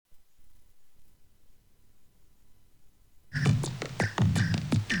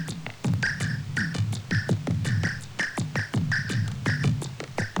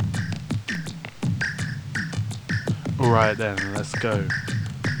Alright then, let's go.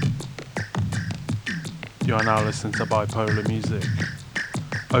 You are now listening to Bipolar Music,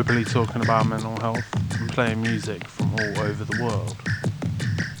 openly talking about mental health and playing music from all over the world.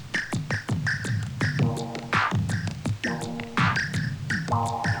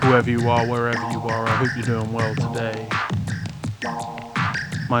 Whoever you are, wherever you are, I hope you're doing well today.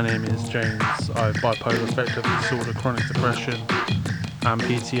 My name is James. I have bipolar affective disorder, chronic depression, and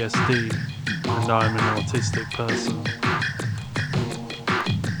PTSD, and I'm an autistic person.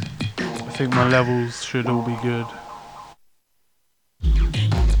 I think my levels should all be good.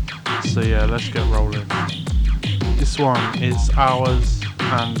 So yeah, let's get rolling. This one is Hours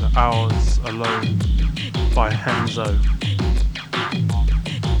and Hours Alone by Henzo.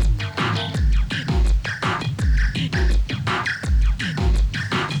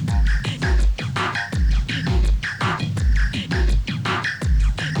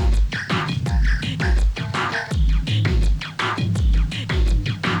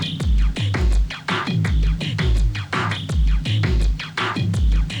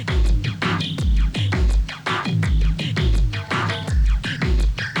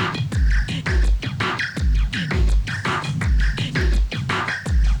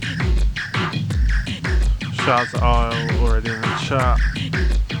 Shout out to Isle already in the chat.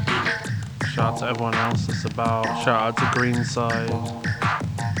 Shout out to everyone else that's about. Shout out to Greenside.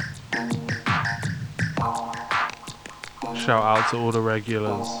 Shout out to all the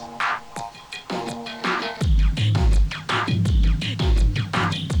regulars.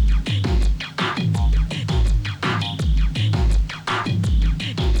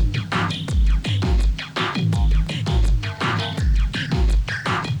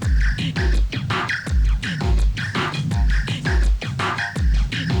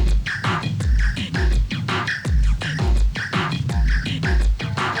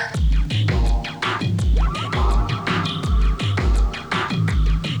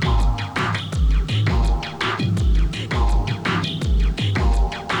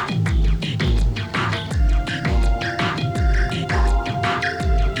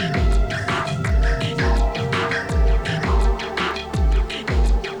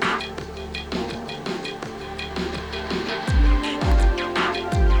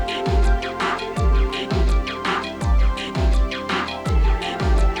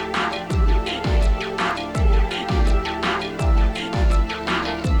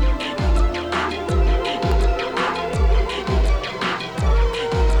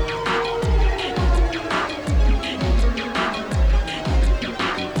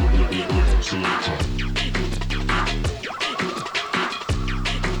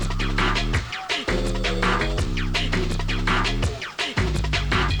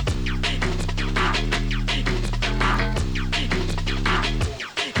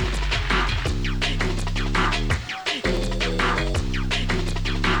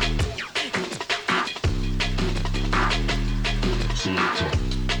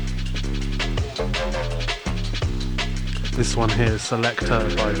 This one here is Selector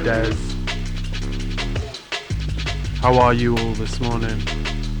by Des. How are you all this morning?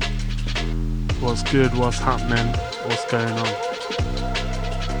 What's good? What's happening? What's going on?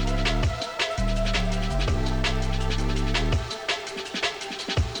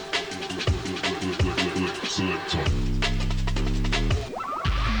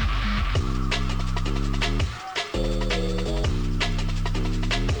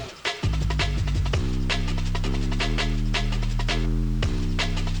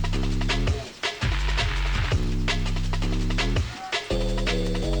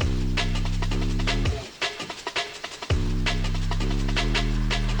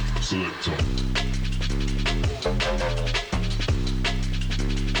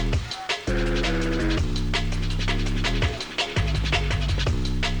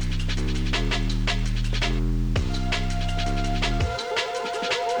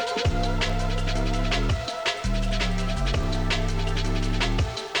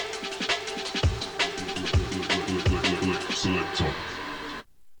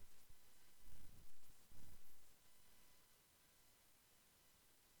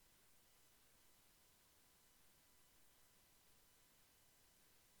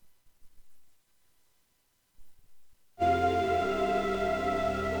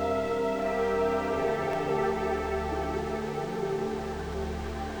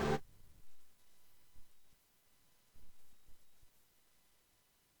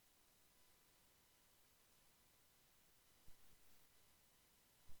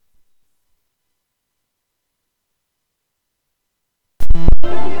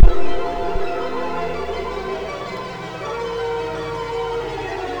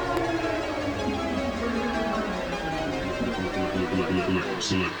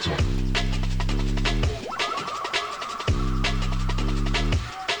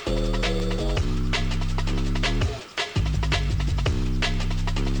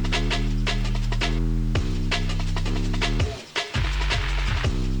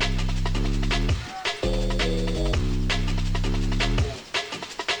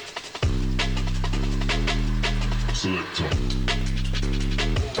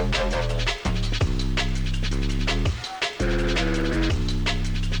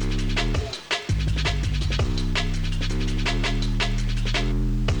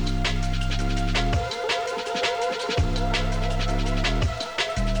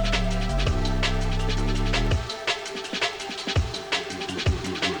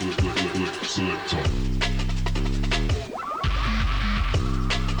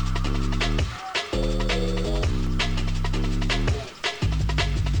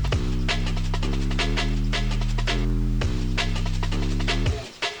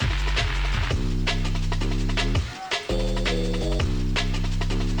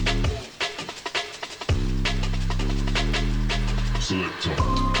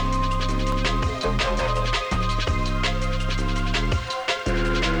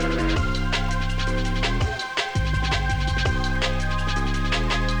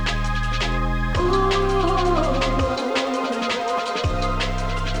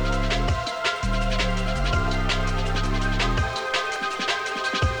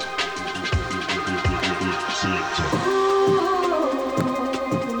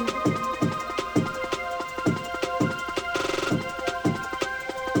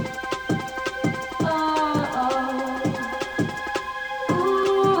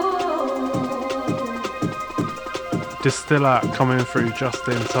 Distillat coming through just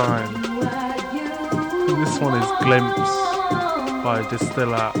in time. This one is Glimpse by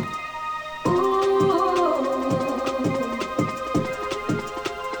Distillat.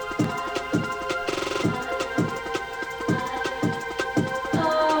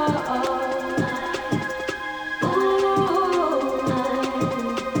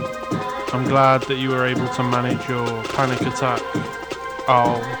 I'm glad that you were able to manage your panic attack.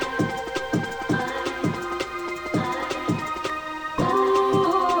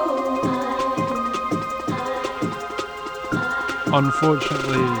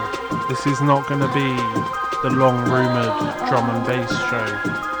 Unfortunately, this is not going to be the long-rumoured drum and bass show,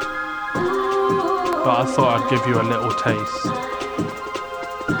 but I thought I'd give you a little taste.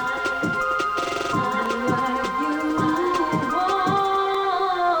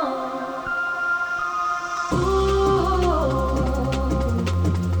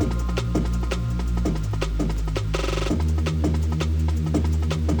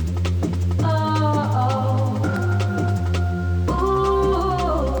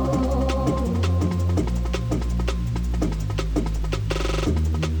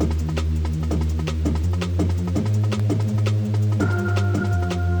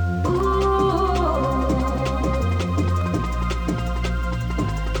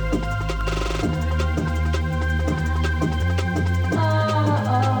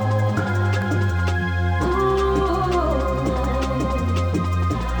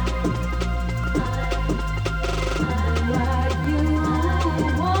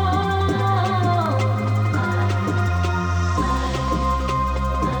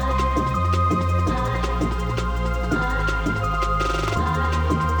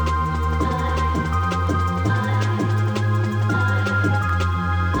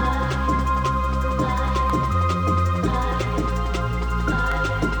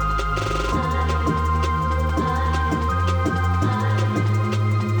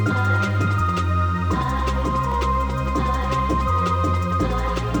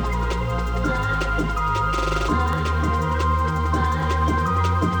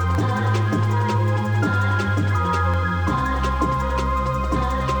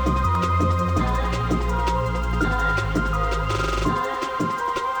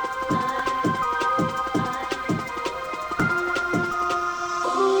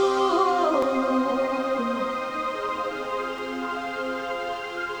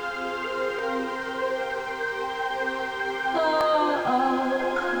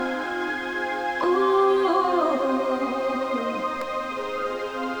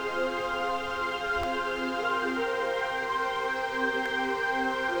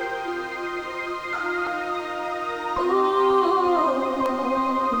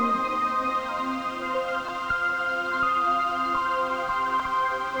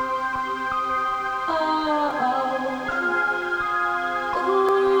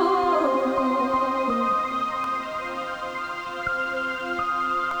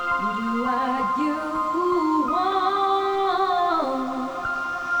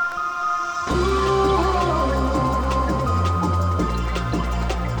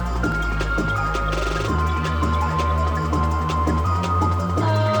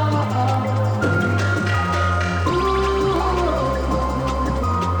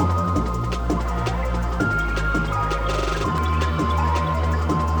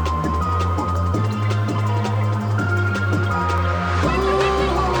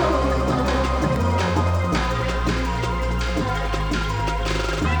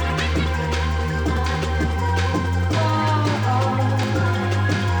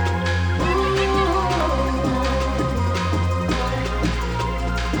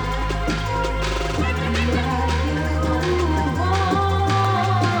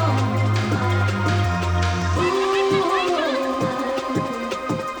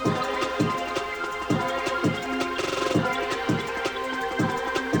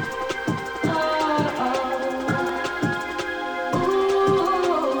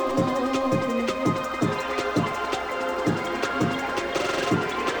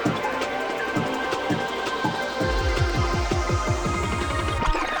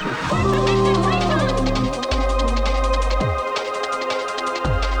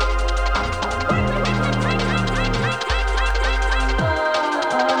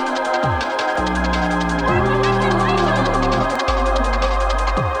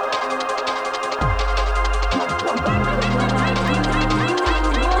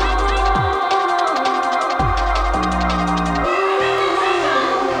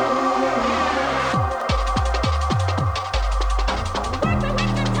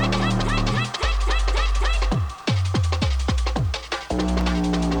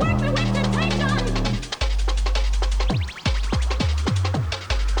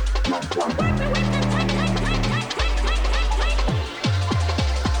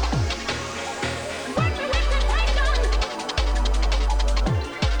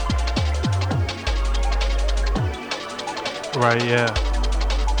 Right, yeah.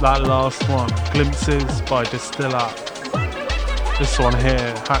 That last one, Glimpses by Distiller. This one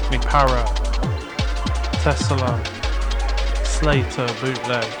here, Hackney Parrot, Tesla, Slater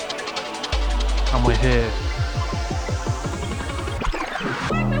bootleg. And we're here.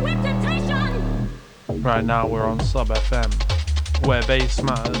 Right now we're on Sub FM, where bass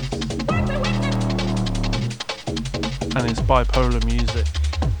matters. And it's Bipolarmusic.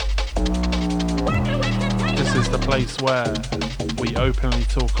 This is the place where we openly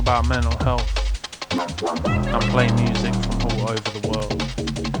talk about mental health and play music from all over the world.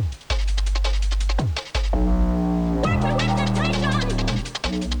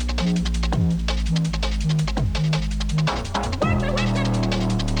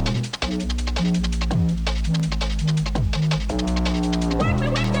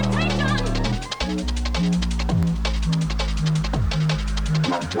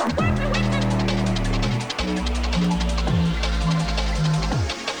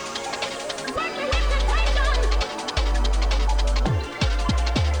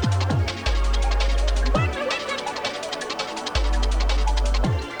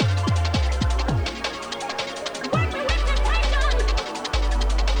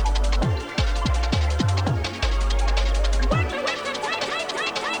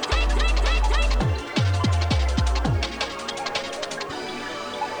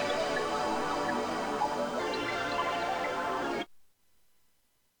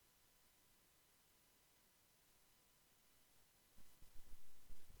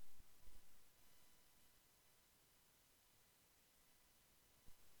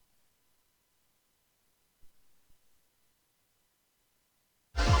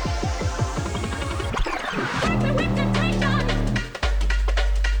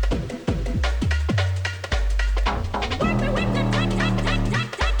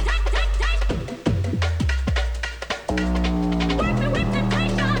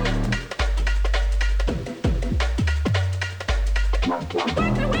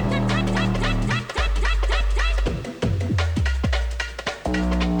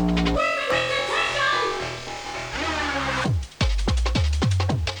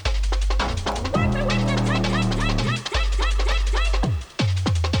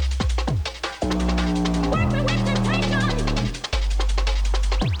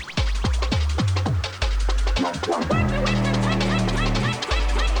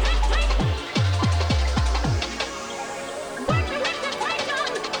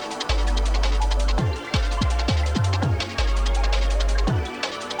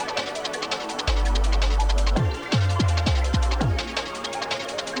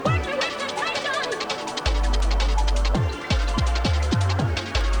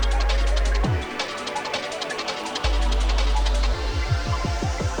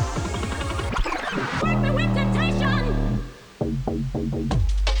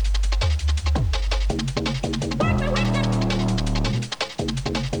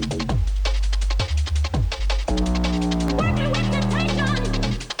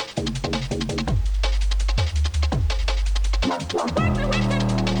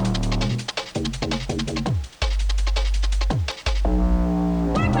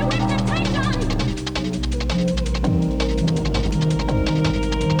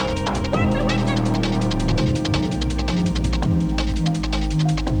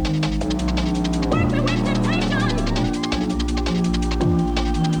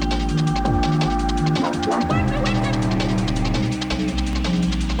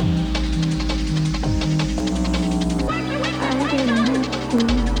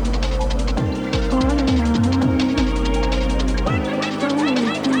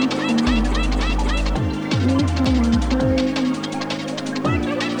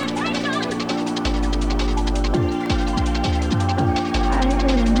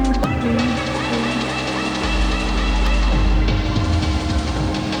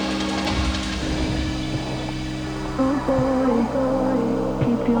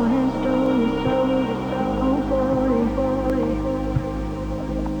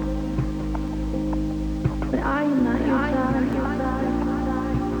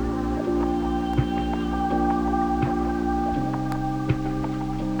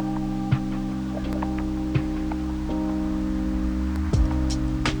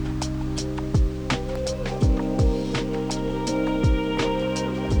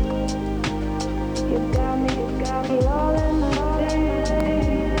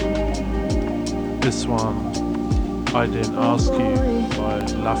 This one, I Didn't Ask You by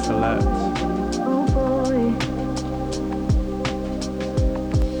La Follette.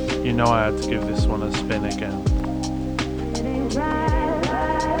 You know I had to give this one a spin again.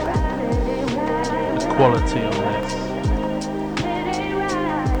 The quality on this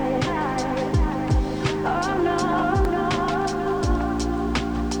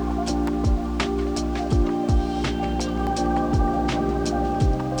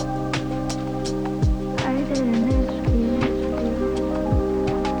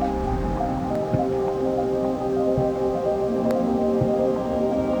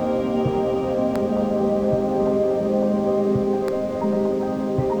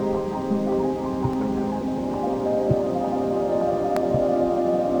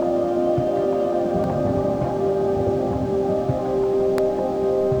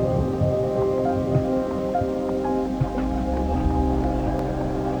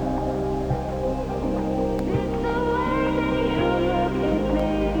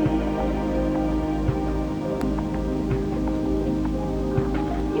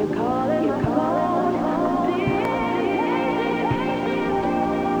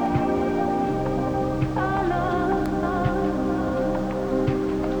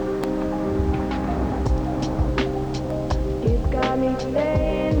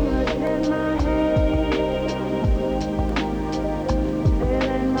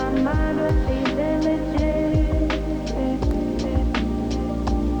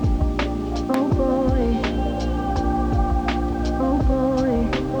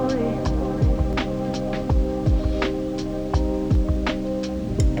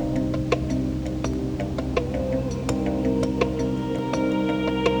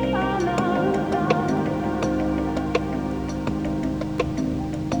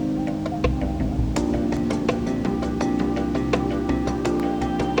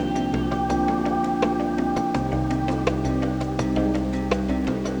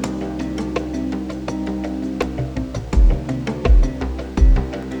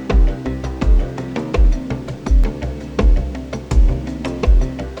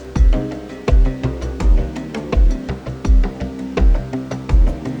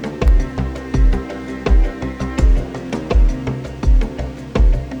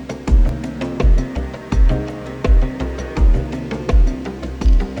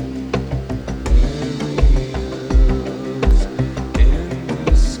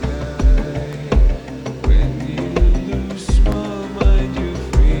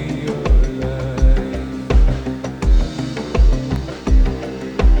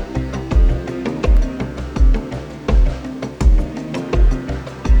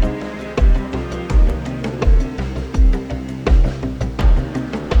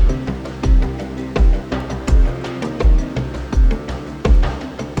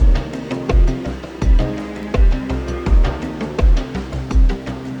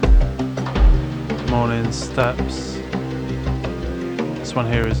morning steps. This one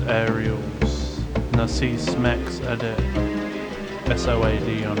here is Aerials. Narcisse Mex edit.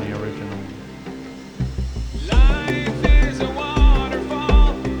 SOAD on the original.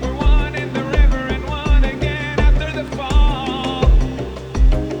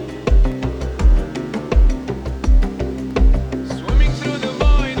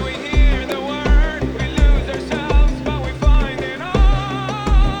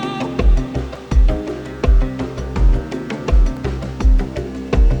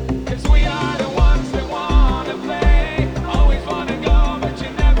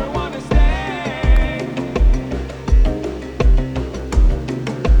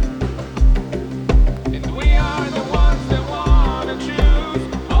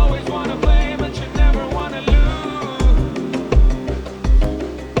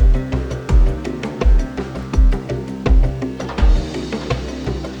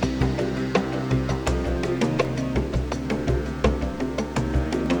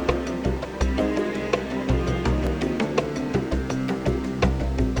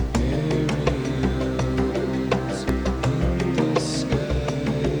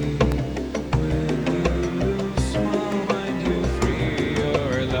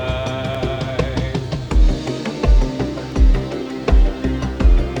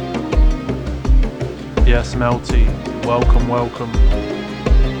 Yes, Melty, welcome, welcome.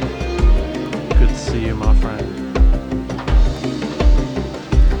 Good to see you, my friend.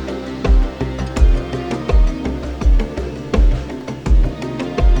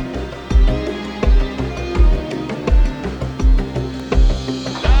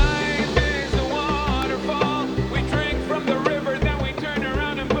 Life is a waterfall. We drink from the river, then we turn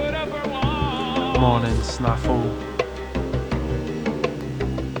around and put up our wall. Morning, Snaffle.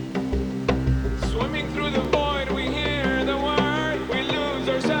 Swimming through the void, we hear the word. We lose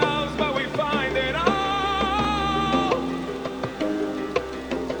ourselves, but we find it all.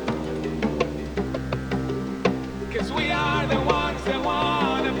 'Cause we are the ones that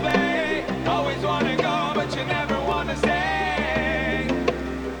wanna play. Always wanna go, but you never wanna stay.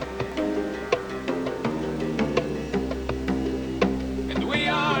 And we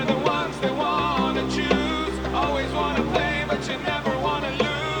are the ones that wanna choose. Always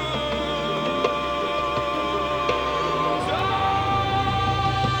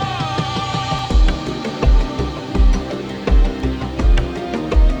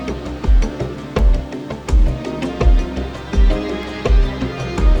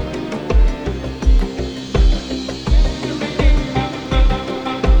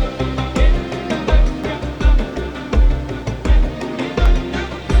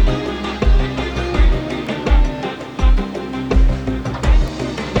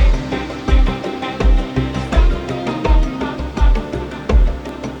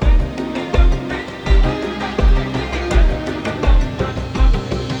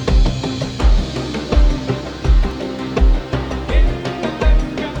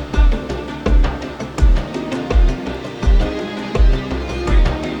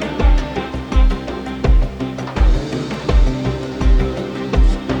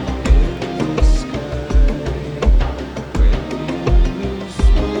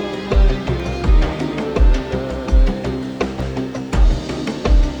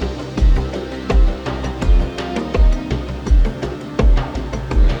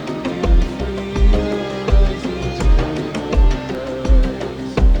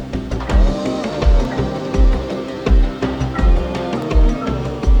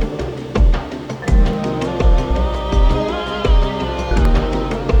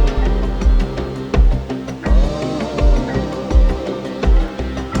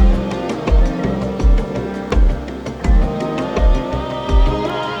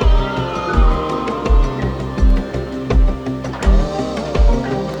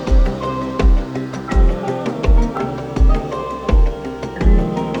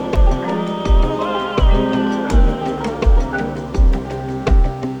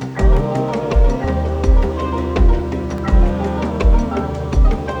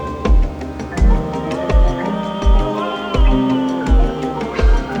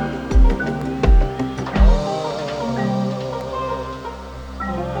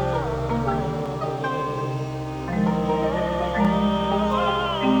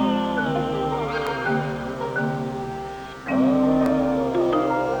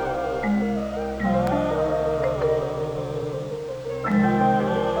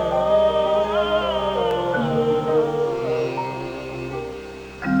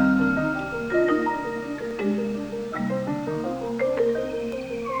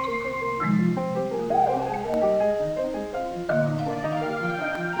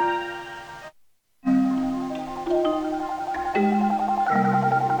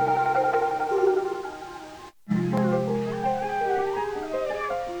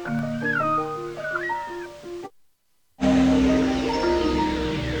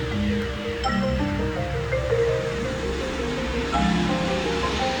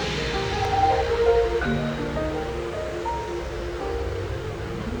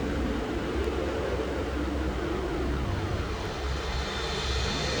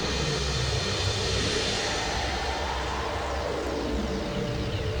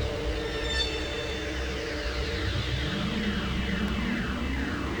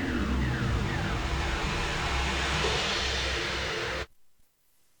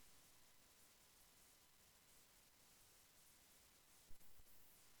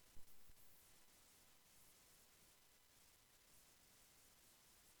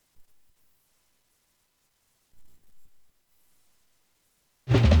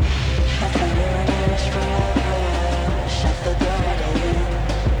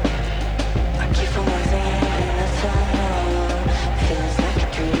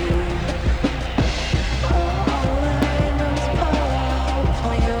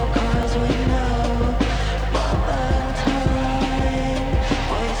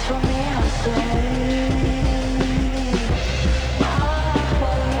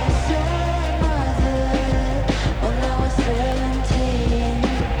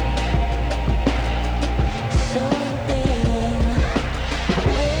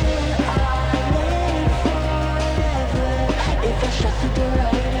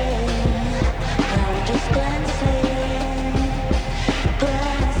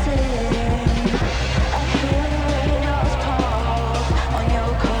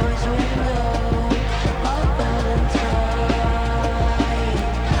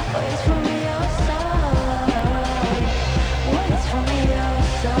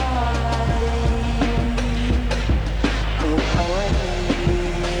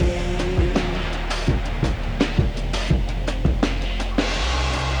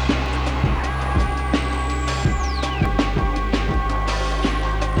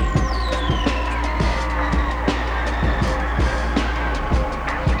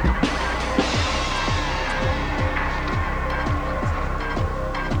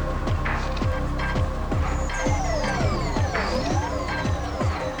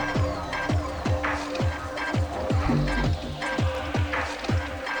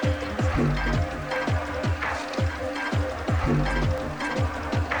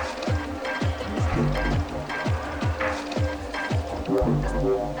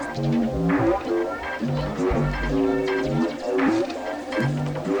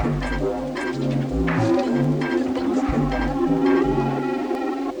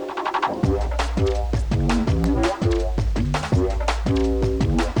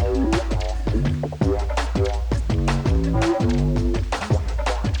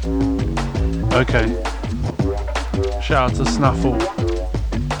Okay. Shout out to Snaffle.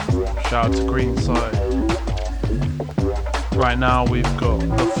 Shout out to Greenside. Right now we've got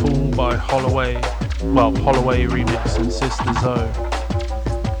The Fool by Holloway. Well, Holloway remix and Sister Zoe.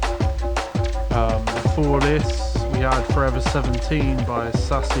 Before this, we had Forever 17 by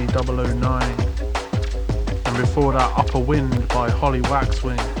Sassy 009. And before that, Upper Wind by Holly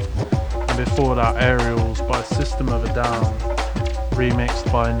Waxwing. And before that, Aerials by System of a Down,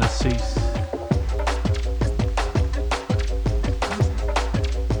 remixed by Nassis.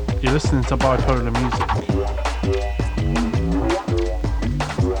 You're listening to Bipolarmusic.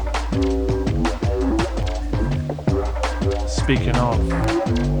 Speaking of,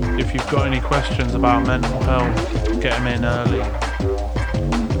 if you've got any questions about mental health, get them in early.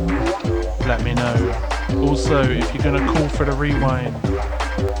 Let me know. Also, if you're going to call for the rewind,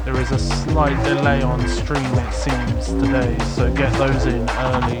 there is a slight delay on stream it seems today, so get those in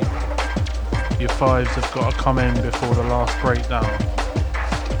early. Your fives have got to come in before the last breakdown,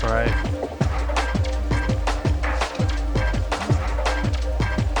 right?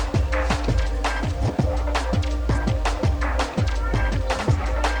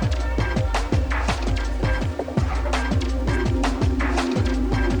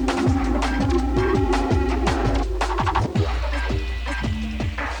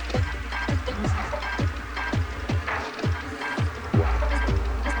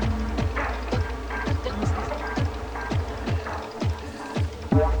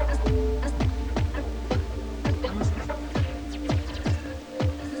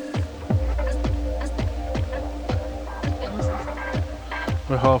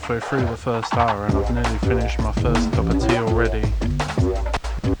 We're halfway through the first hour and I've nearly finished my first cup of tea already.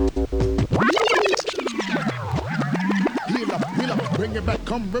 Bring it back,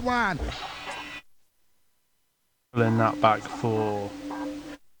 come rewind. Pulling that back for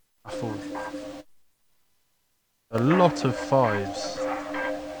a lot of fives.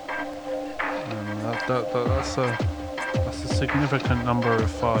 That's a significant number of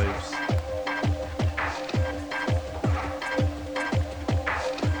fives.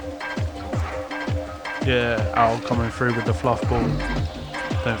 Yeah, Al coming through with the fluff ball.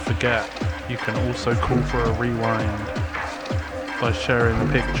 Don't forget, you can also call for a rewind by sharing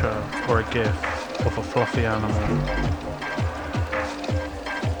a picture or a gif of a fluffy animal.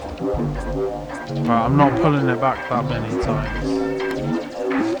 Right, I'm not pulling it back that many times.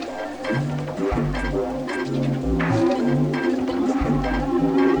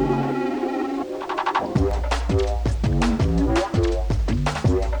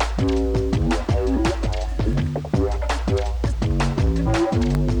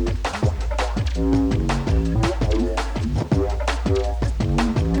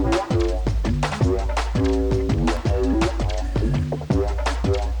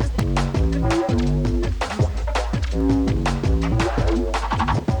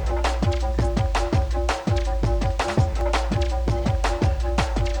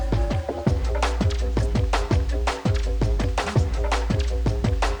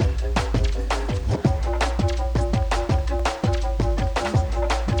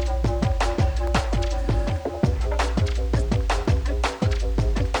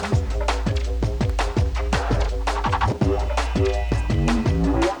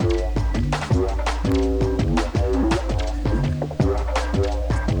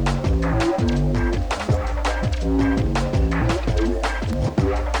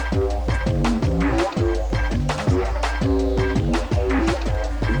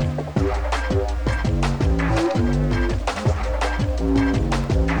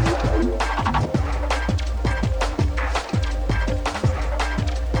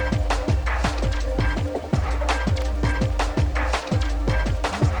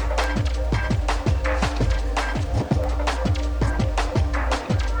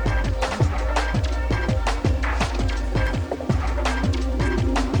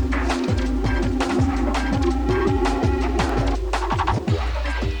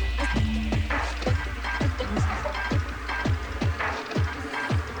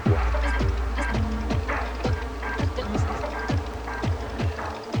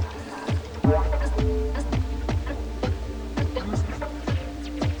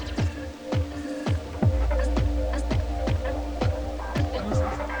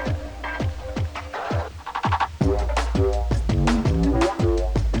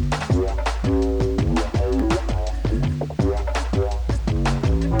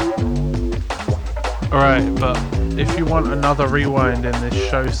 Alright, but if you want another rewind in this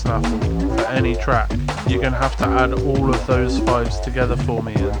show snaffle for any track, you're going to have to add all of those fives together for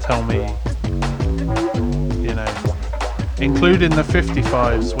me and tell me, you know, including the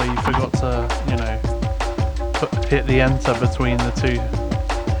 55s where you forgot to, hit the enter between the two.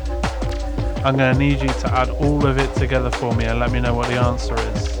 I'm going to need you to add all of it together for me and let me know what the answer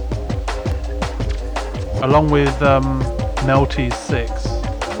is. Along with Melty's 6.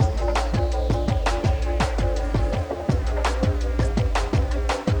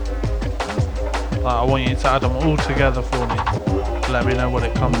 I want you to add them all together for me. Let me know what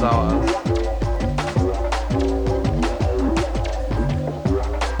it comes out as.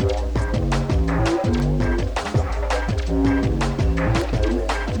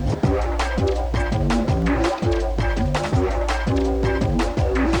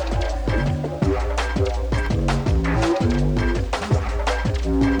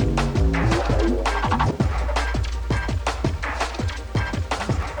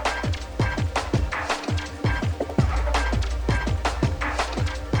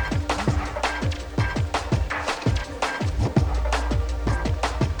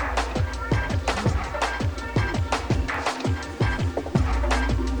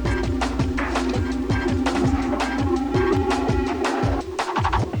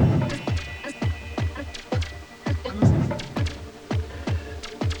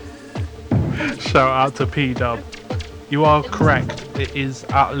 Shout out to P-Dub. You are correct. It is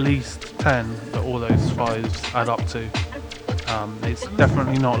at least 10 that all those 5s add up to. It's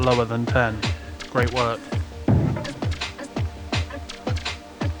definitely not lower than 10. Great work.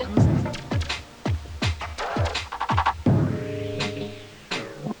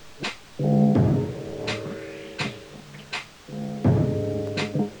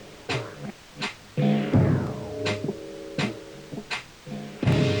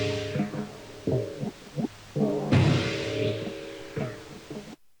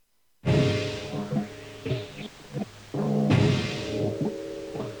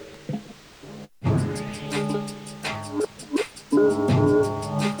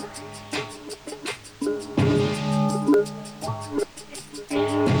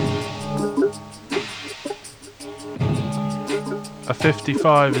 A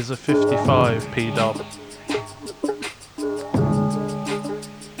 55 is a 55, P-Dub.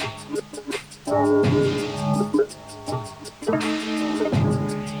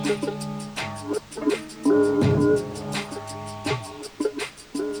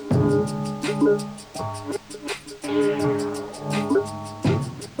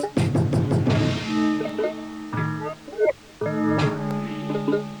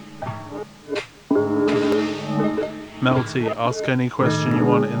 Melty, ask any question you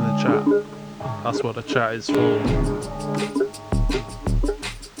want in the chat. That's what the chat is for.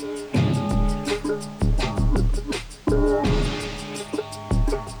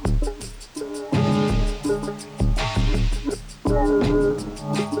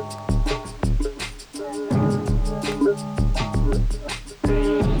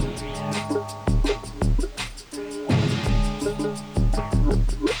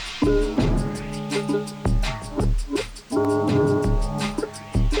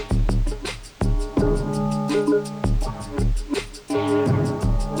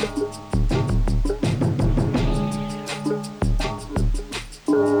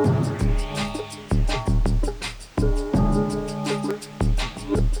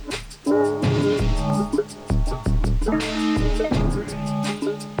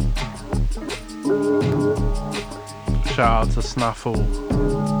 Shout out to Snaffle.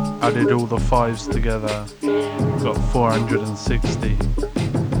 Added all the 5s together. Got 460.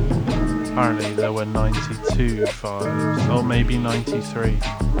 Apparently there were 92 5s. Or maybe 93.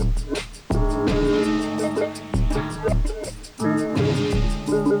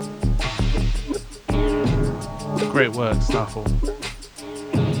 Great work, Snaffle.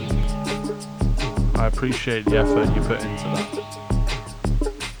 I appreciate the effort you put into that.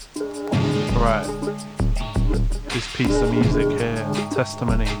 Right. This piece of music here,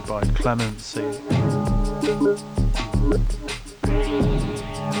 Testimony by Clemency.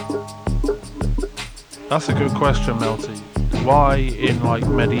 That's a good question, Melty. Why in like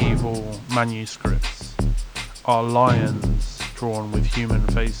medieval manuscripts are lions drawn with human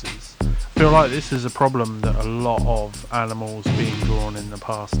faces? I feel like this is a problem that a lot of animals being drawn in the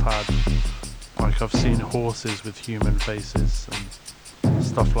past had. Like I've seen horses with human faces and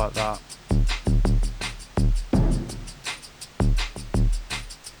stuff like that.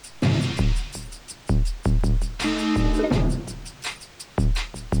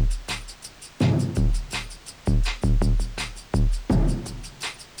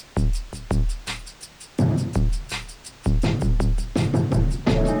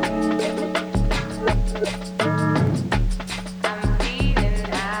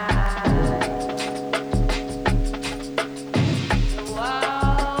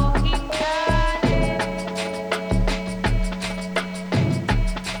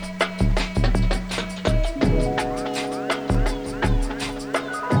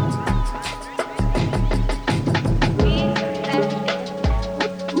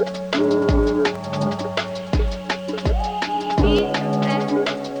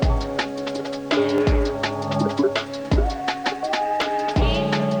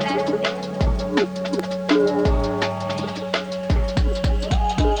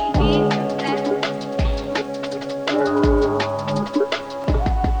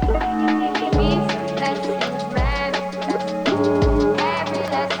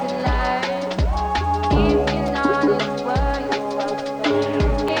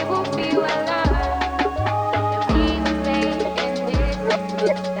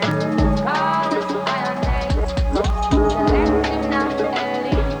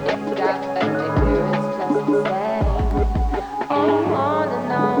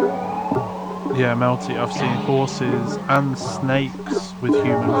 Yeah, Melty, I've seen horses and snakes with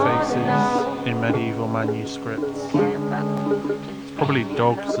human faces in medieval manuscripts. Probably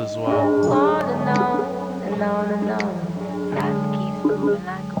dogs as well.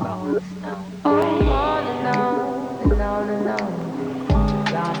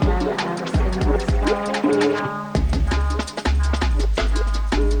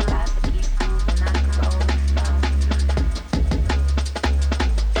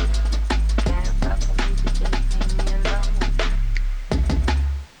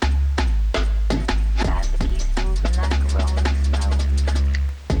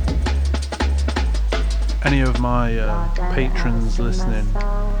 Any of my patrons listening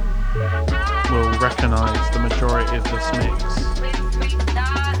will recognise the majority of this mix.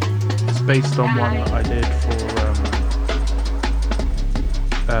 It's based on one that I did for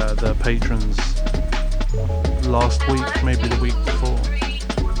the patrons last week, maybe the week before.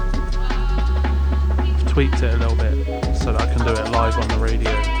 I've tweaked it a little bit so that I can do it live on the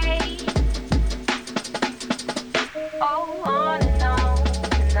radio.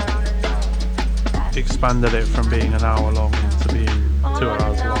 Expanded it from being an hour long to being 2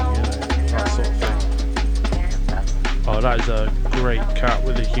 hours long, you know, that sort of thing. Oh, that is a great cat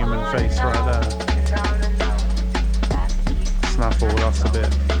with a human face right there. Snaffle, that's a bit.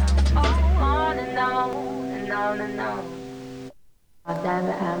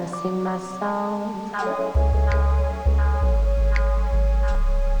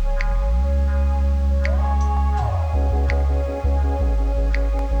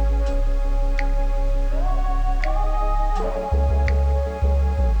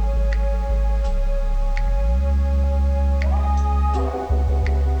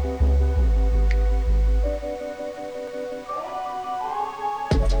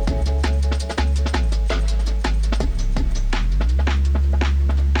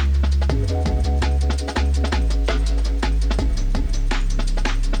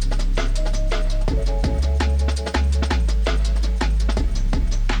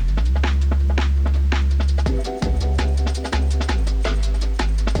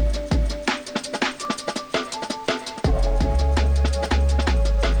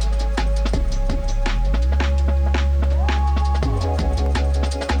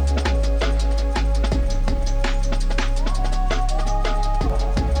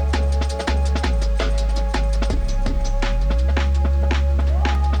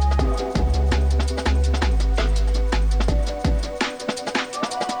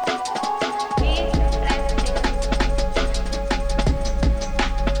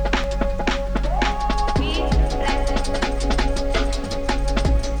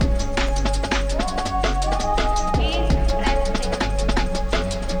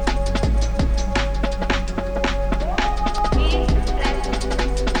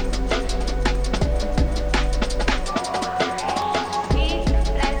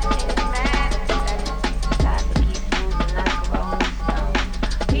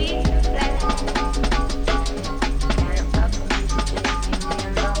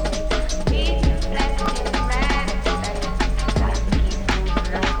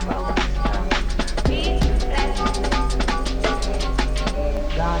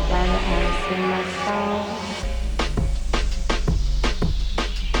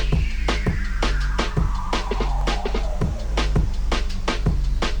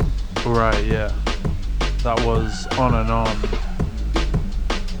 Right, yeah. That was On and On.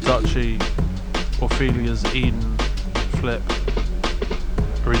 Dutchy, Ophelia's Eden Flip.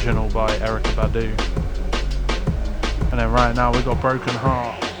 Original by Erykah Badu. And then right now we got Broken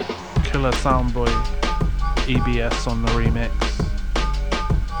Heart, Killer Soundboy, EBS on the remix.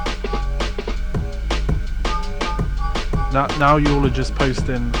 Now you all are just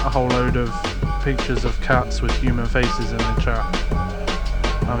posting a whole load of pictures of cats with human faces in the chat.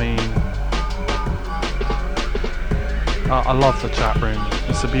 I mean, I love the chat room.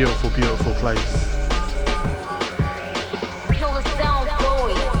 It's a beautiful, beautiful place.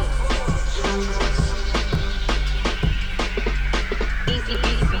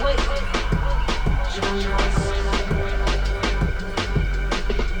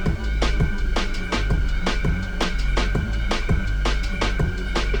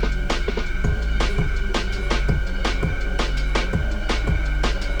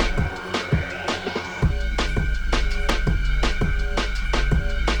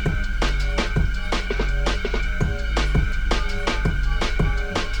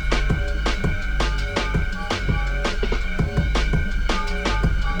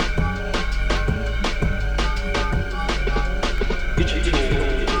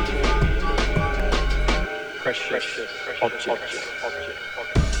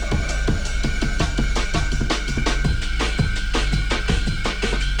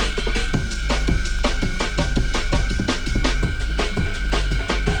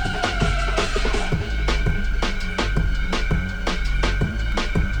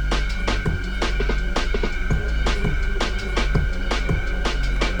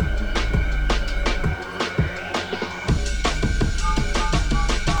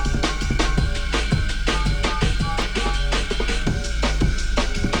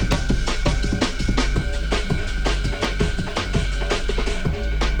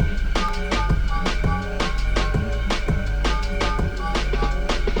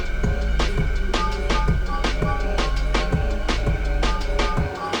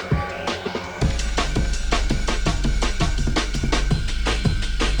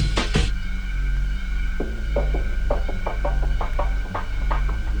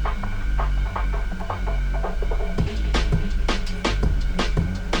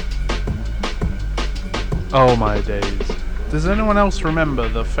 Oh my days. Does anyone else remember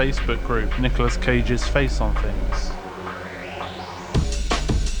the Facebook group Nicolas Cage's Face on Things?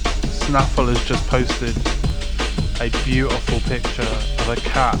 Snaffle has just posted a beautiful picture of a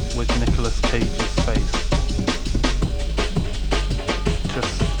cat with Nicolas Cage's face.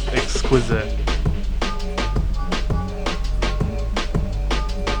 Just exquisite.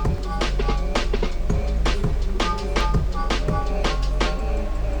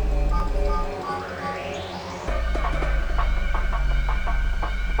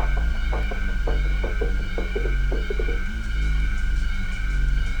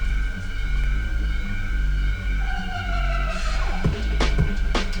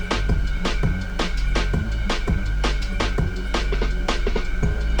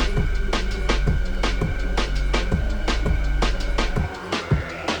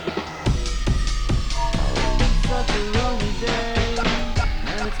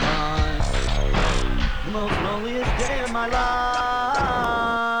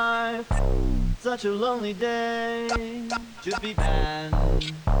 Such a lonely day to be banned.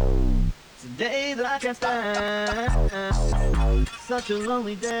 It's a day that I can't stand. Such a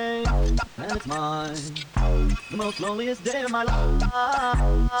lonely day, and it's mine. The most loneliest day of my life.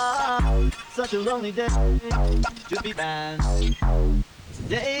 Such a lonely day to be banned. It's a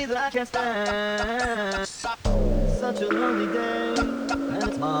day that I can't stand. Such a lonely day, and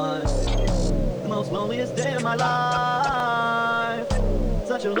it's mine. The most loneliest day of my life.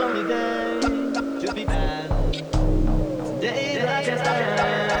 Such a lonely day to be banned. Day that I can't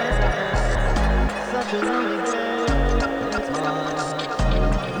stand. Such a lonely day, and it's mine.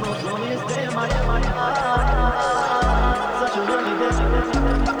 The most loneliest day of my life. Such a lonely day to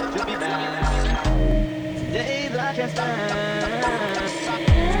be banned. Day that I can't stand. Such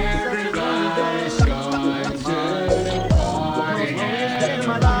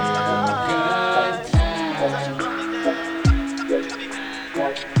a lonely day, and it's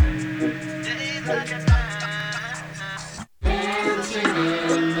mine. The most loneliest day of my life. Such a lonely day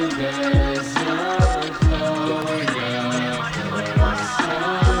to be banned. Day that I can't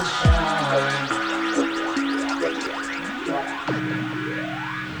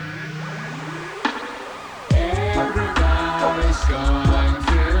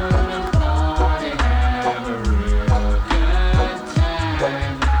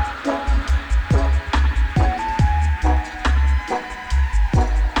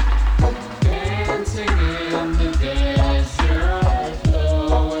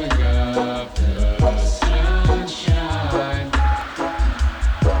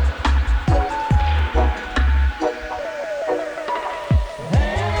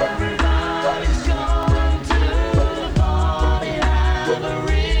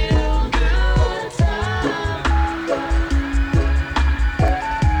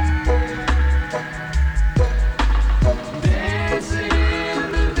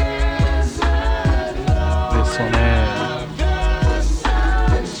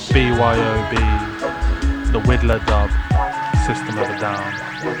BYOB, the Whittler dub, System of a Down.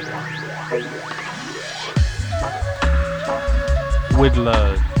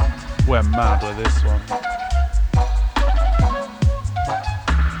 Whittler went mad with this one.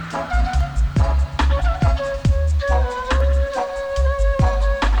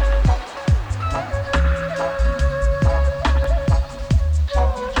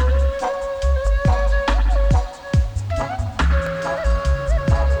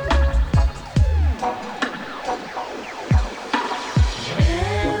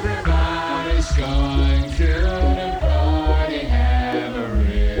 Going to the party, have a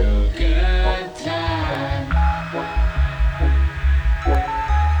real good time.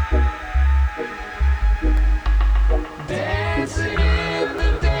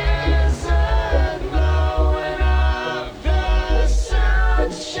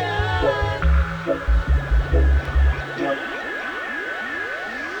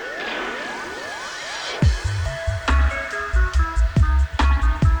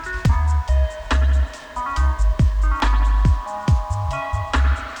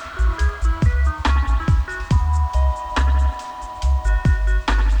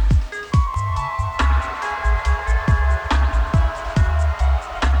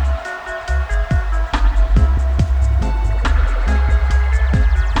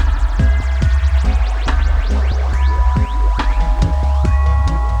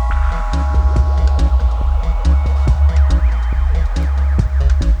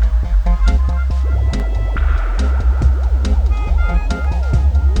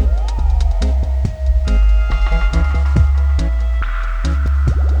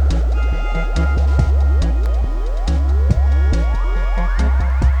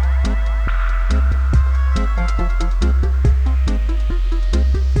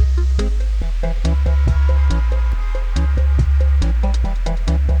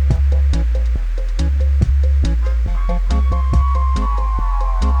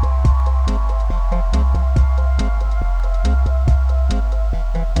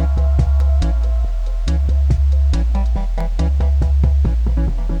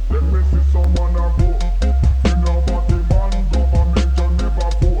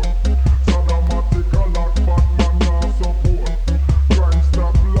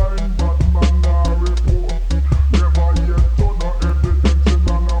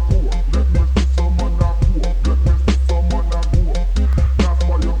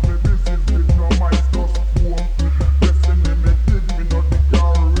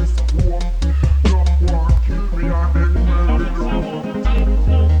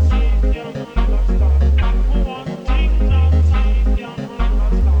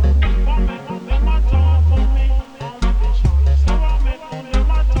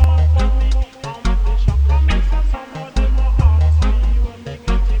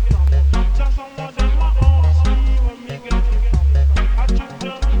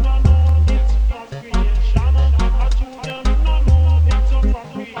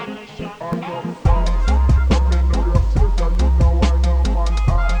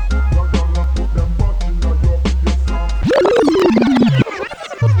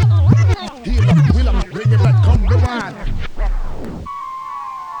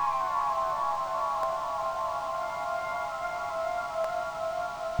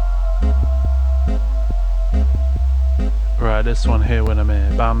 Alright, this one here when I'm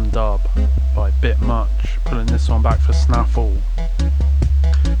here, Bam Dub by Bit Much, pulling this one back for Snaffle.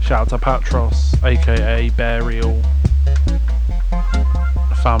 Shout out to Patros, aka Burial.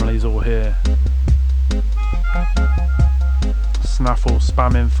 The family's all here. Snaffle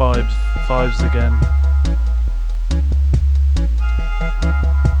spamming fives again.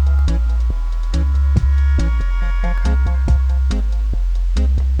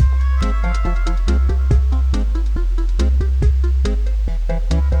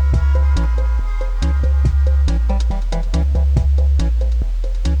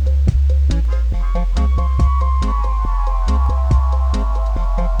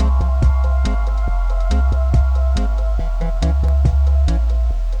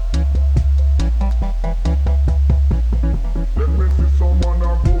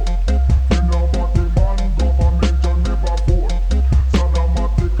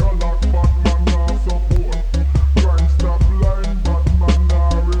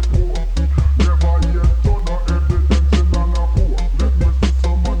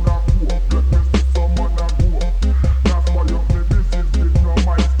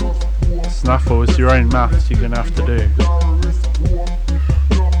 Snaffle, it's your own maths you're gonna have to do.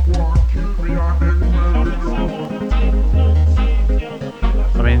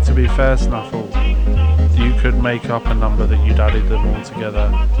 I mean, to be fair, Snaffle, you could make up a number that you'd added them all together,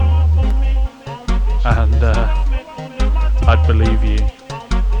 and I'd believe you.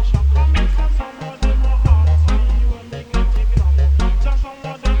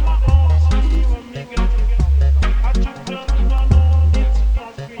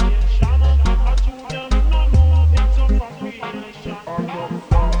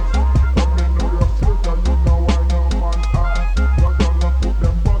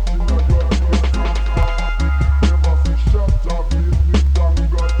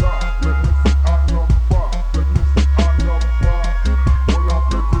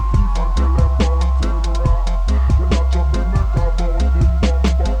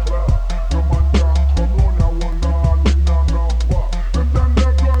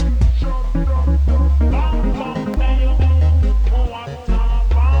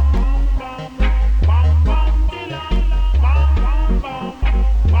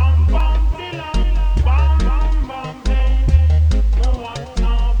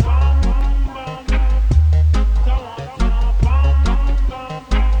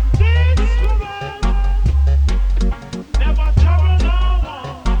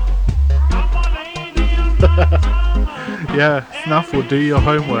 Yeah, Snaffle, do your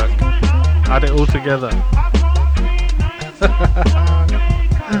homework. Add it all together.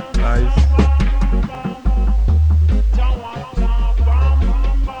 Nice.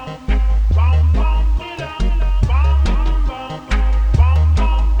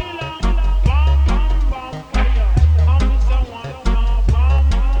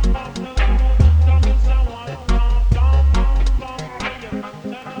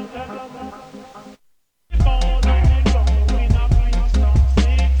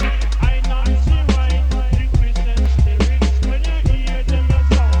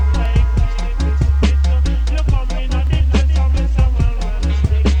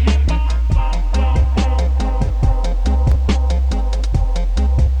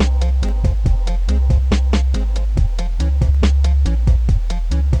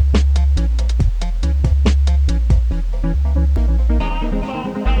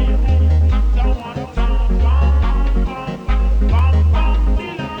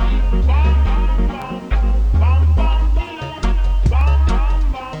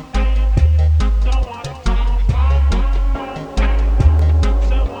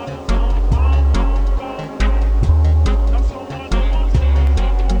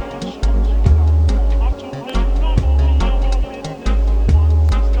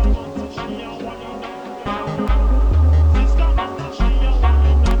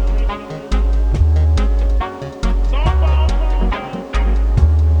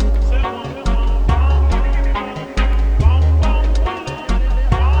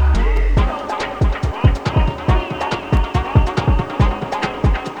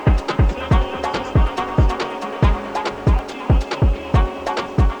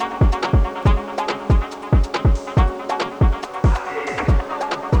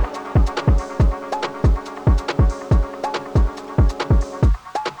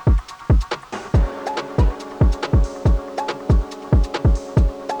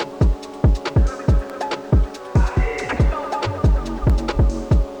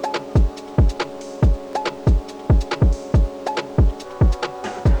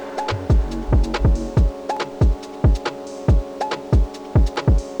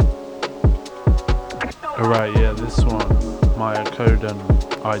 Maya Koden,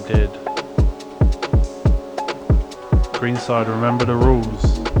 I did. Greenside, remember the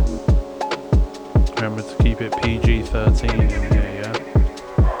rules. Remember to keep it PG-13 in here, yeah?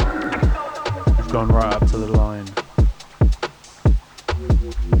 We've gone right up to the line.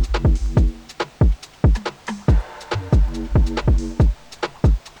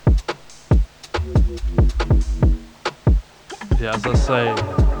 Yeah, as I say,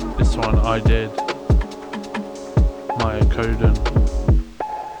 this one I did. Maya Koden.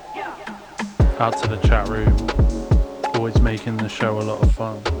 Out to the chat room. Always making the show a lot of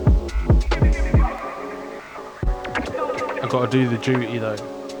fun. I gotta do the duty though,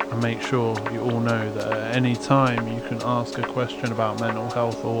 and make sure you all know that at any time you can ask a question about mental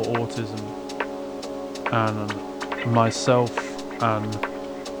health or autism, and myself and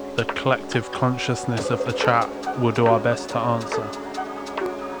the collective consciousness of the chat will do our best to answer.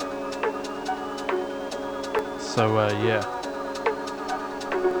 So yeah,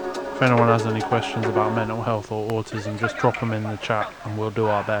 if anyone has any questions about mental health or autism, just drop them in the chat and we'll do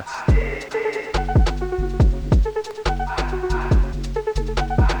our best.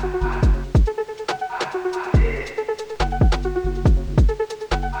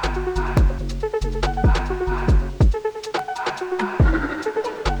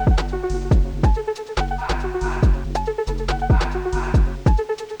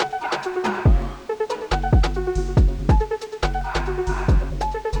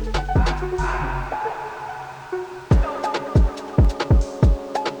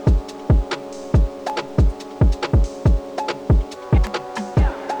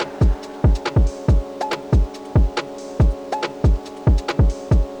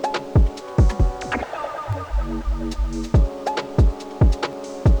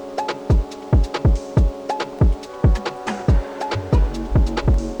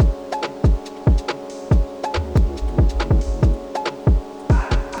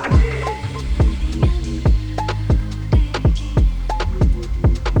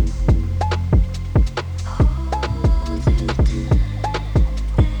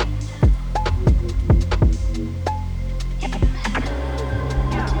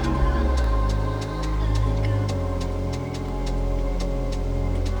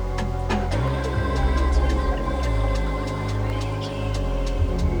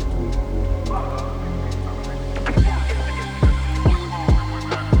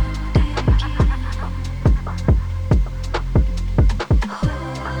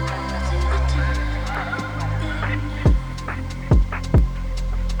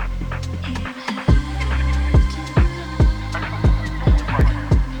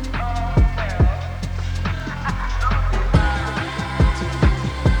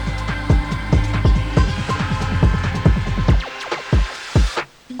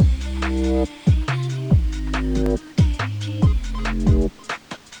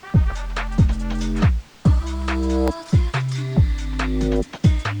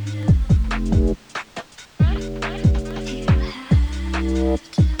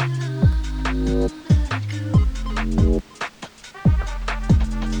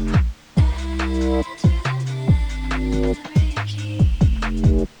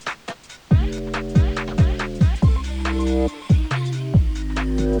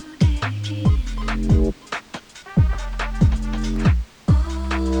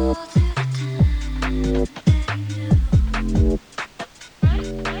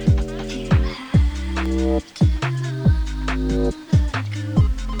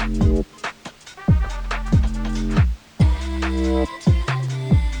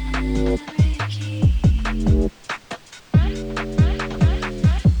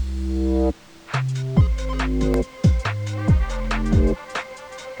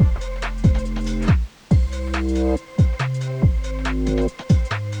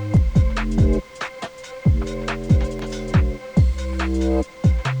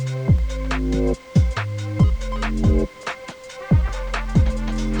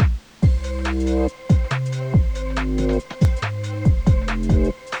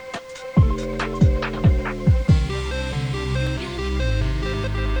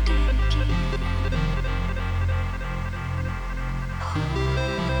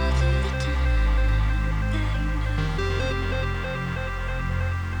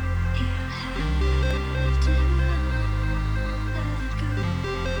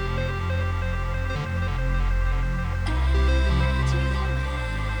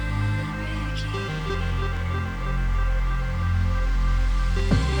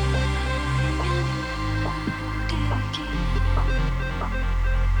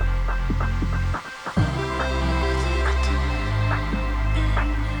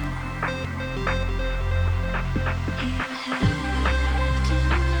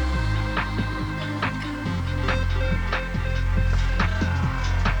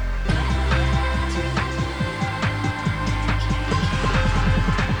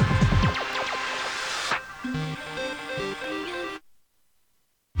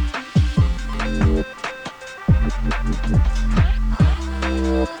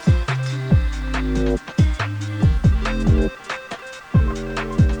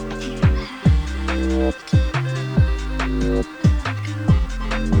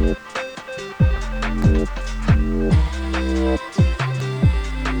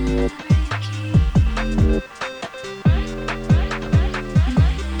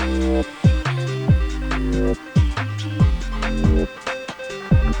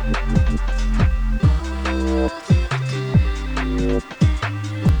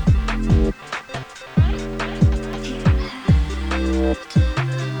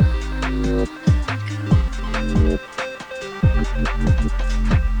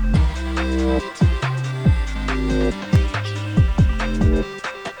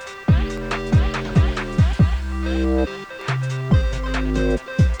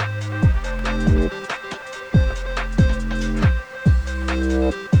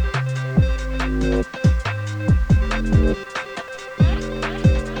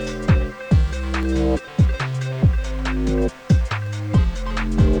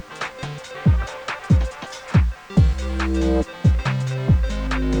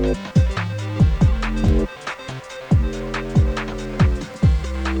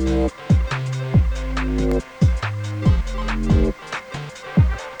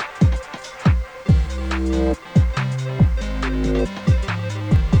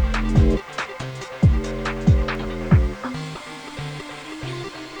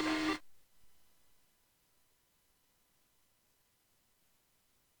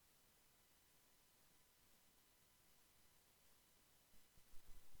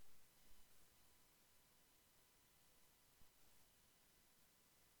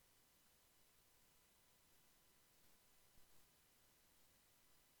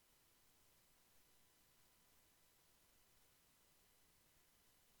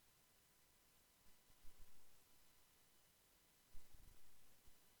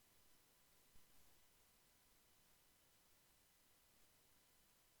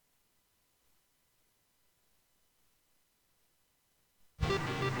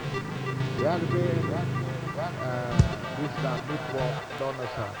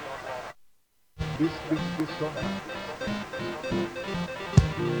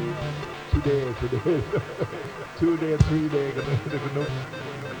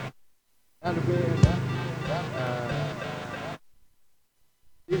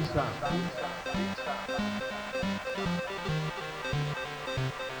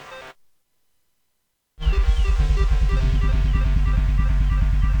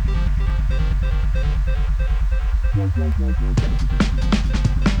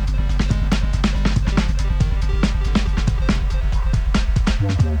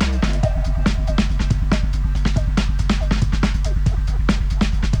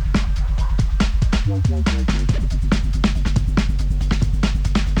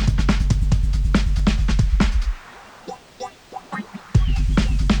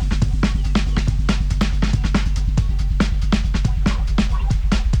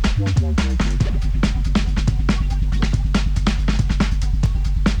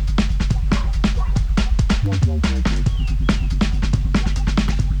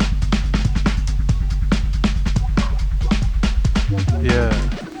 Yeah,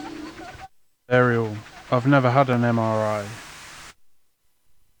 Ariel. I've never had an MRI,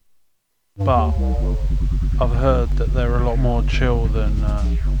 but I've heard that they're a lot more chill than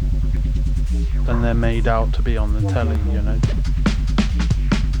they're made out to be on the telly, you know.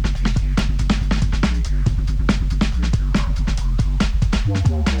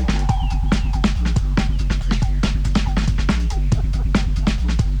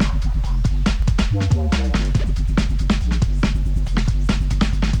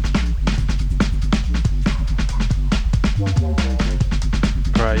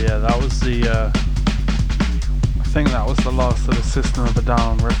 Right, yeah, that was the I think that was the last of the System of a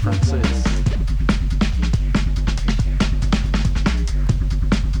Down references.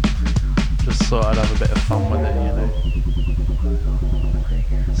 Just thought I'd have a bit of fun with it, you know.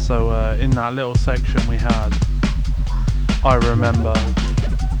 So in that little section we had I Remember,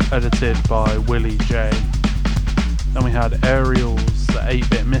 edited by Willie J. Then we had Ariel's, the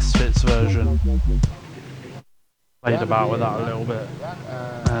 8-bit Misfits version. Played about with that a little bit.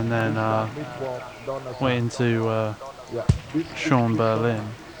 And then went into Sean Berlin.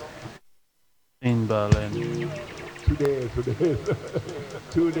 In Berlin.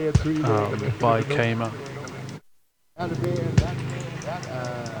 By Kamer.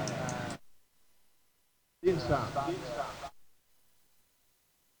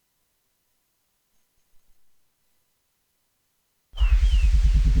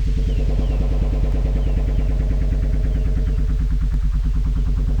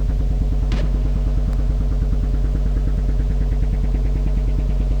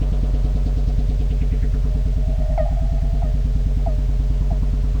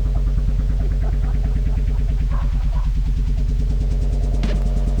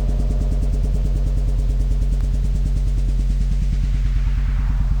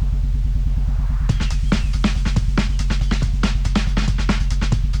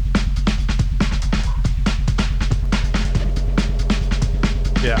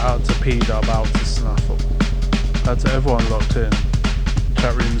 Out to P-Dub, out to Snuffle. Out to everyone locked in.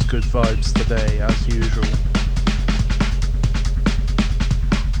 Chat room's good vibes today, as usual.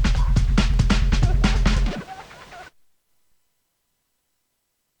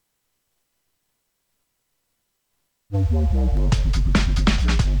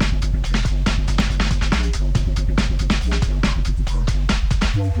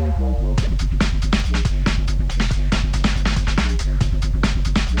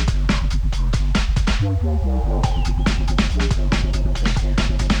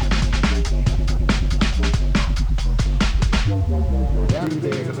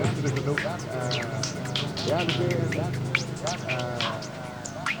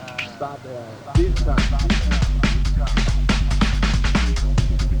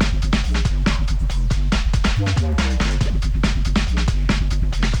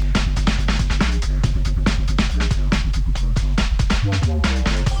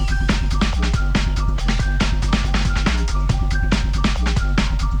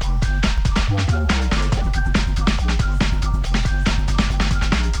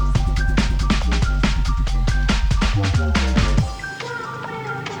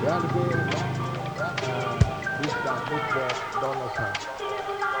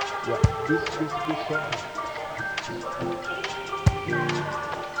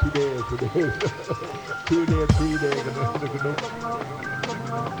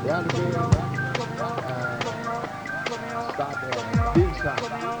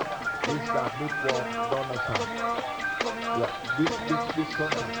 This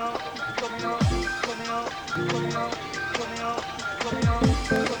song.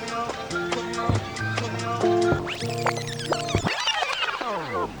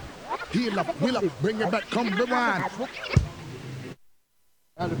 Heal up, will up, bring it back, come rewind.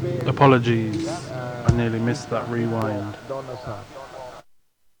 Apologies, I nearly missed that rewind.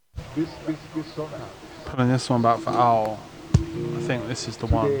 This song. Pulling this one back for Owl. I think this is the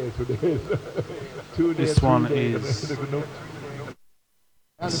one. This one is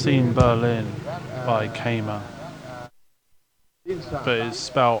Seen Berlin by Kamer. But it's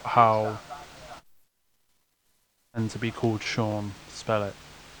spelt how and to be called Sean, spell it.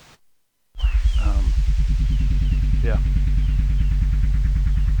 Yeah.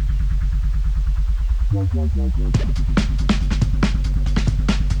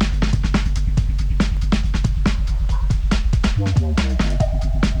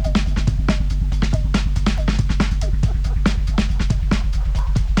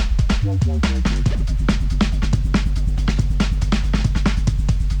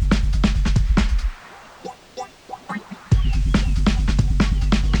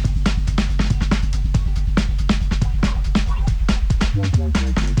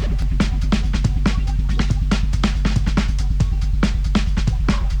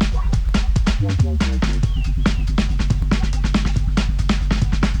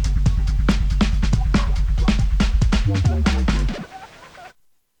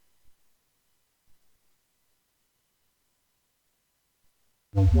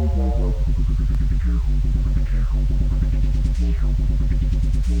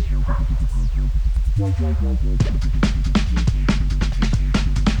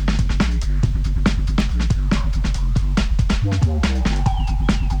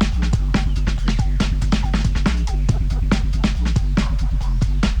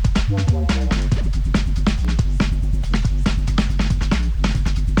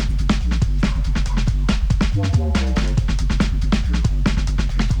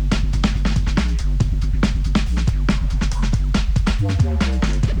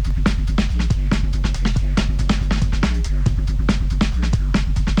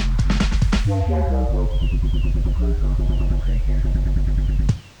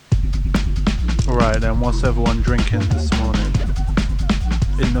 Alright then, what's everyone drinking this morning?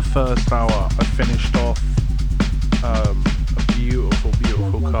 In the first hour I finished off a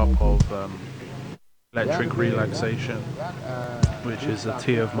beautiful cup of electric relaxation, which is a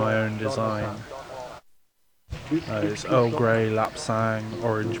tea of my own design. It's Earl Grey, Lapsang,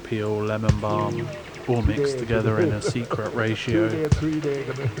 orange peel, lemon balm, all mixed together in a secret ratio.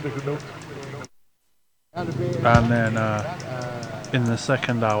 And then in the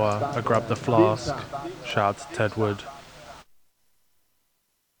second hour I grabbed the flask, shout out to Ted Wood.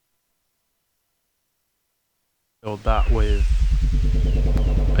 Filled that with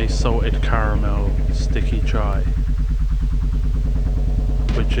a salted caramel sticky chai,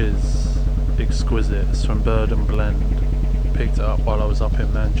 which is exquisite. It's from Bird and Blend. Picked it up while I was up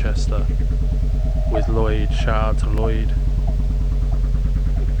in Manchester with Lloyd. Shout out to Lloyd.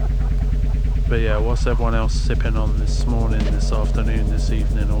 But yeah, what's everyone else sipping on this morning, this afternoon, this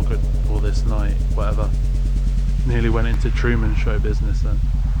evening, or this night, whatever? Nearly went into Truman Show business then.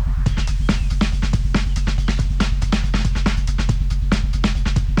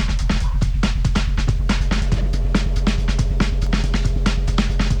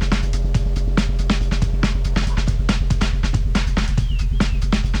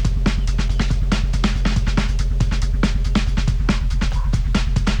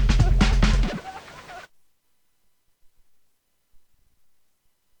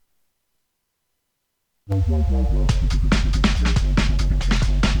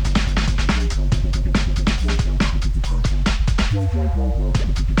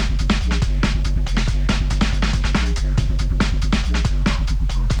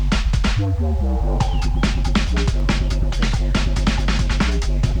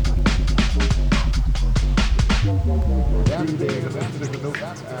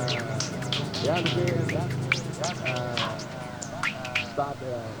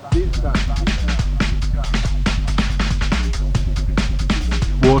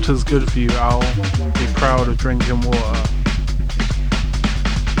 Water's good for you, Owl. Be proud of drinking water.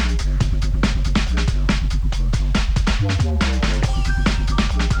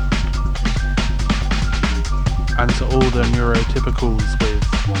 And to all the neurotypicals with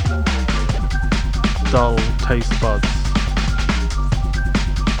dull taste buds,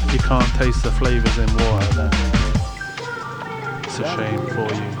 if you can't taste the flavours in water, then it's a shame for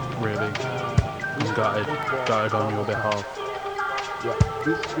you, really. I'm gutted on your behalf. Yeah,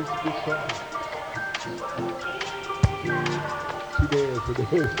 this song. for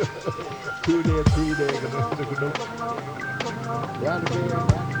days. 2 days, 3 days, and then they could yeah, the way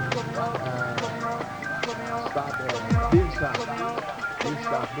start this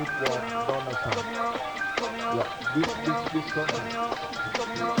start mid-walk, Donnerson. Yeah, this summer.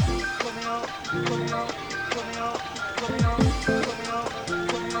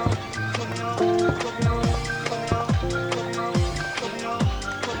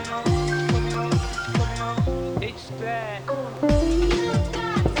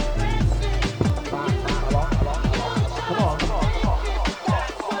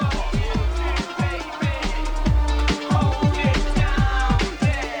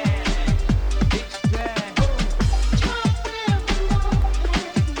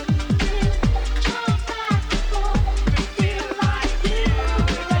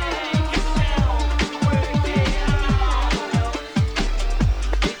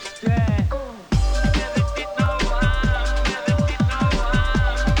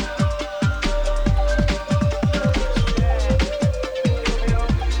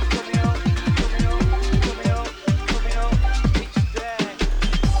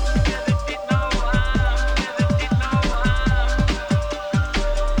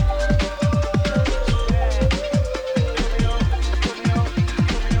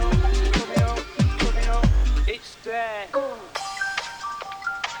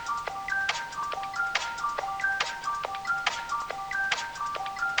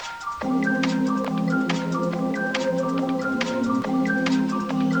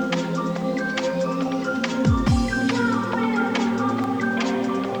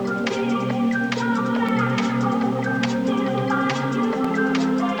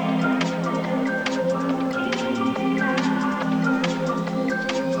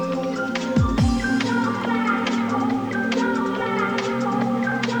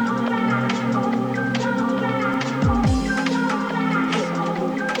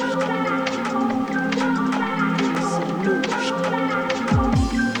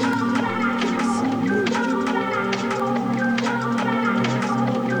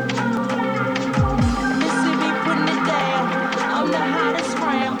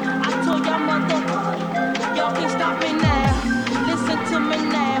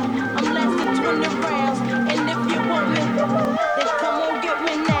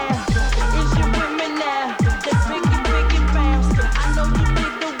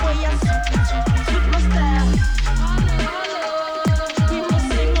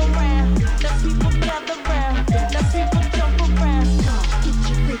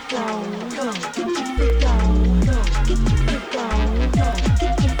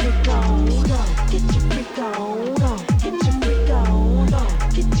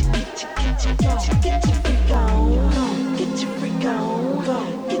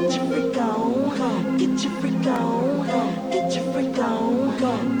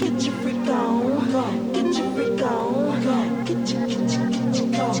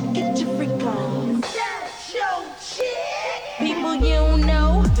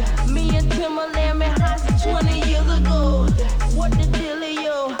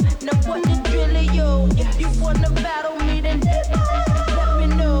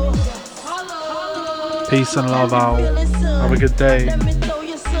 Peace and love, Al. Have a good day.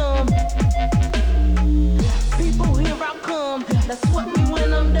 People, here I come. That's what me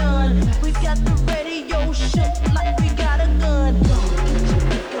when I'm done. We got the radio shook like we got a gun.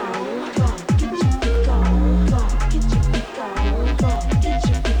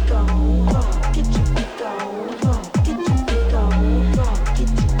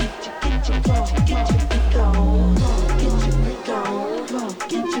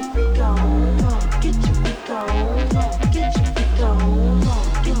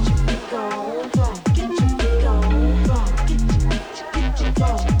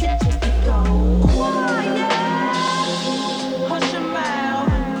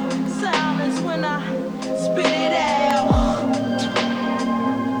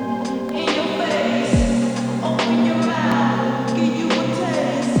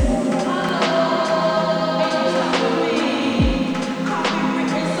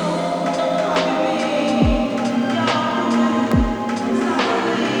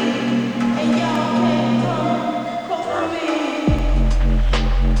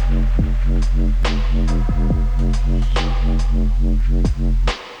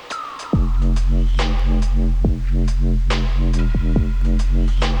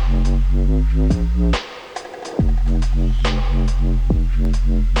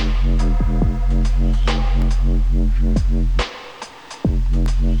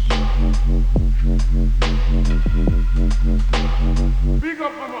 Big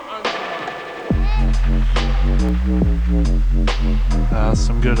up on my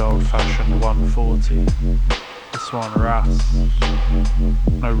Some good old-fashioned 140. This one, Ras.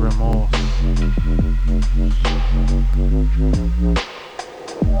 No remorse.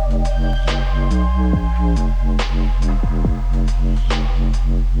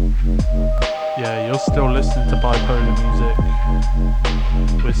 Yeah, you're still listening to Bipolarmusic.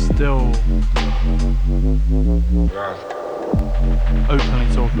 We're still openly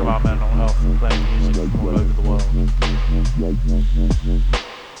talking about mental health and playing music from all over the world.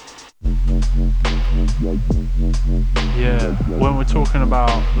 Yeah, when we're talking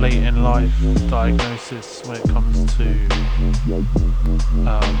about late in life diagnosis when it comes to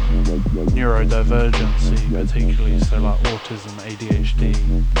neurodivergency particularly, so like autism, ADHD,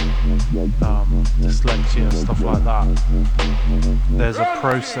 dyslexia, stuff like that, there's a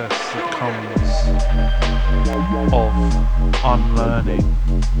process that comes of unlearning,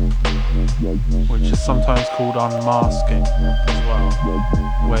 which is sometimes called unmasking as well,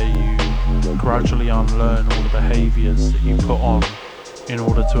 where you gradually unlearn all the behaviours that you put on in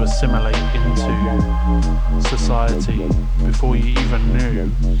order to assimilate into society before you even knew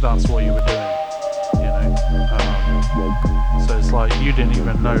that's what you were doing, you know. So it's like you didn't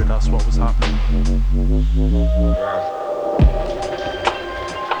even know that's what was happening.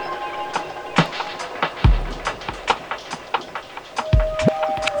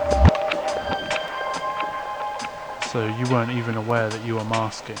 So you weren't even aware that you were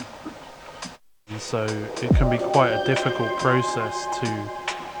masking. And so it can be quite a difficult process to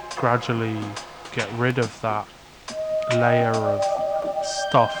gradually get rid of that layer of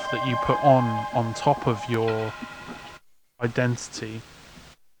stuff that you put on top of your identity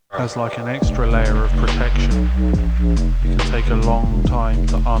as like an extra layer of protection. It can take a long time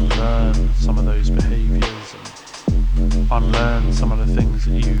to unlearn some of those behaviours and unlearn some of the things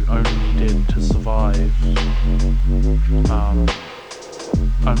that you only did to survive.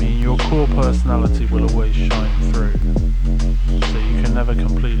 I mean, your core personality will always shine through, so you can never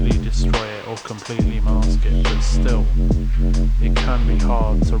completely destroy it or completely mask it, but still, it can be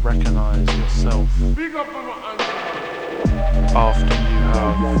hard to recognise yourself after you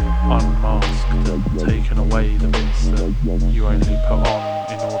have unmasked and taken away the bits that you only put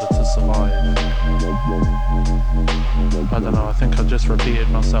on in order to survive. I don't know, I think I just repeated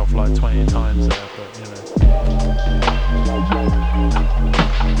myself like 20 times there, but you know.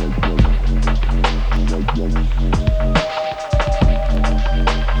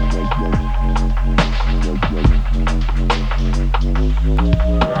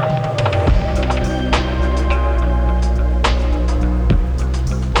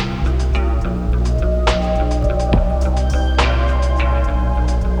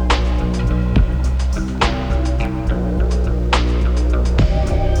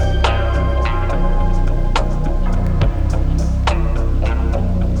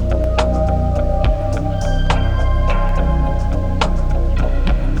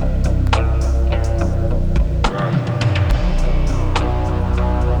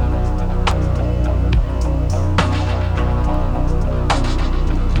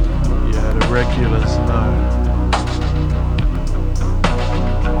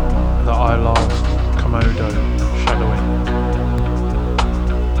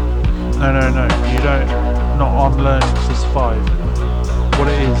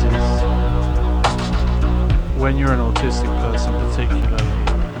 When you're an autistic person particularly,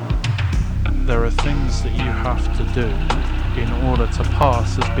 there are things that you have to do in order to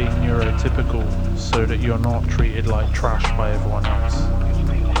pass as being neurotypical so that you're not treated like trash by everyone else.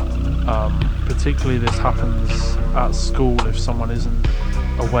 Particularly this happens at school. If someone isn't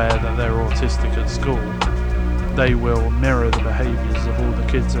aware that they're autistic at school, they will mirror the behaviours of all the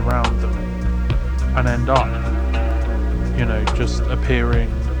kids around them and end up, you know, just appearing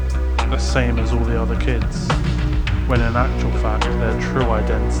the same as all the other kids, when in actual fact their true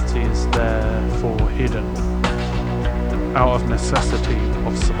identity is therefore hidden out of necessity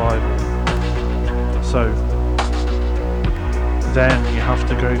of survival. So then you have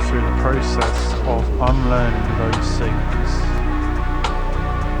to go through the process of unlearning those things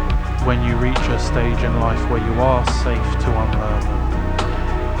when you reach a stage in life where you are safe to unlearn them,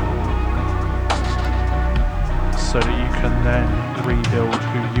 so that you can then rebuild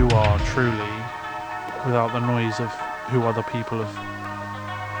who you are truly without the noise of who other people have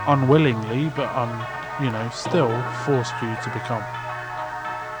unwillingly but still forced you to become.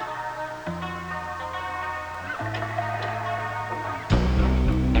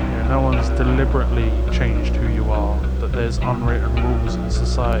 No one's deliberately changed who you are, but there's unwritten rules in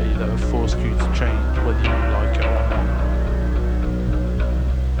society that have forced you to change whether you like it or not.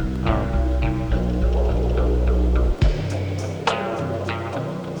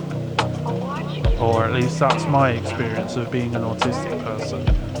 or at least that's my experience of being an autistic person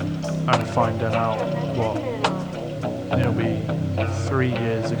and finding out what it'll be 3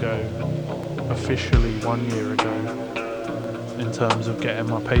 years ago, officially 1 year ago, in terms of getting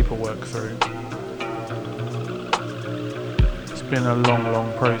my paperwork through. It's been a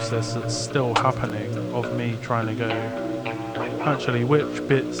long process that's still happening of me trying to go, actually, which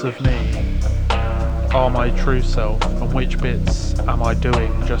bits of me are my true self and which bits am I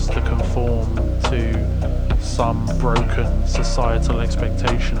doing just to conform to some broken societal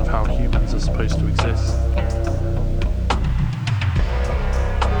expectation of how humans are supposed to exist.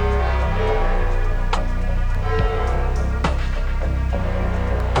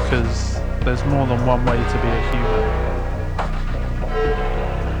 Because there's more than one way to be a human.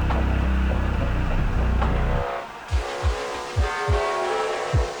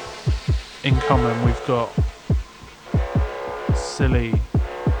 Incoming, we've got Silly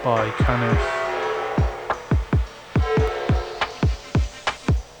by Kenneth.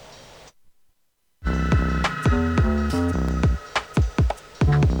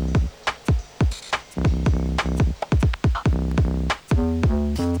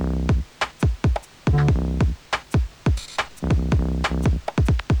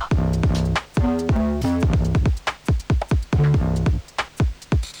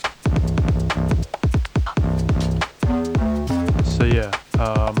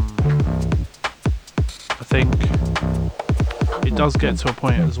 Does get to a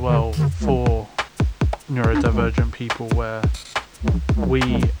point as well for neurodivergent people where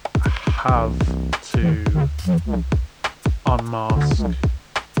we have to unmask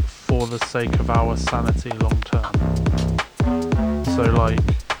for the sake of our sanity long term. So like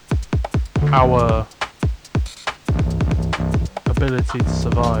our ability to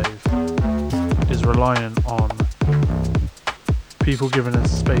survive is reliant on people giving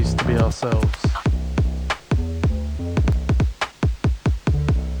us space to be ourselves.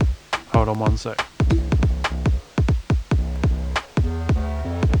 Hold on one sec.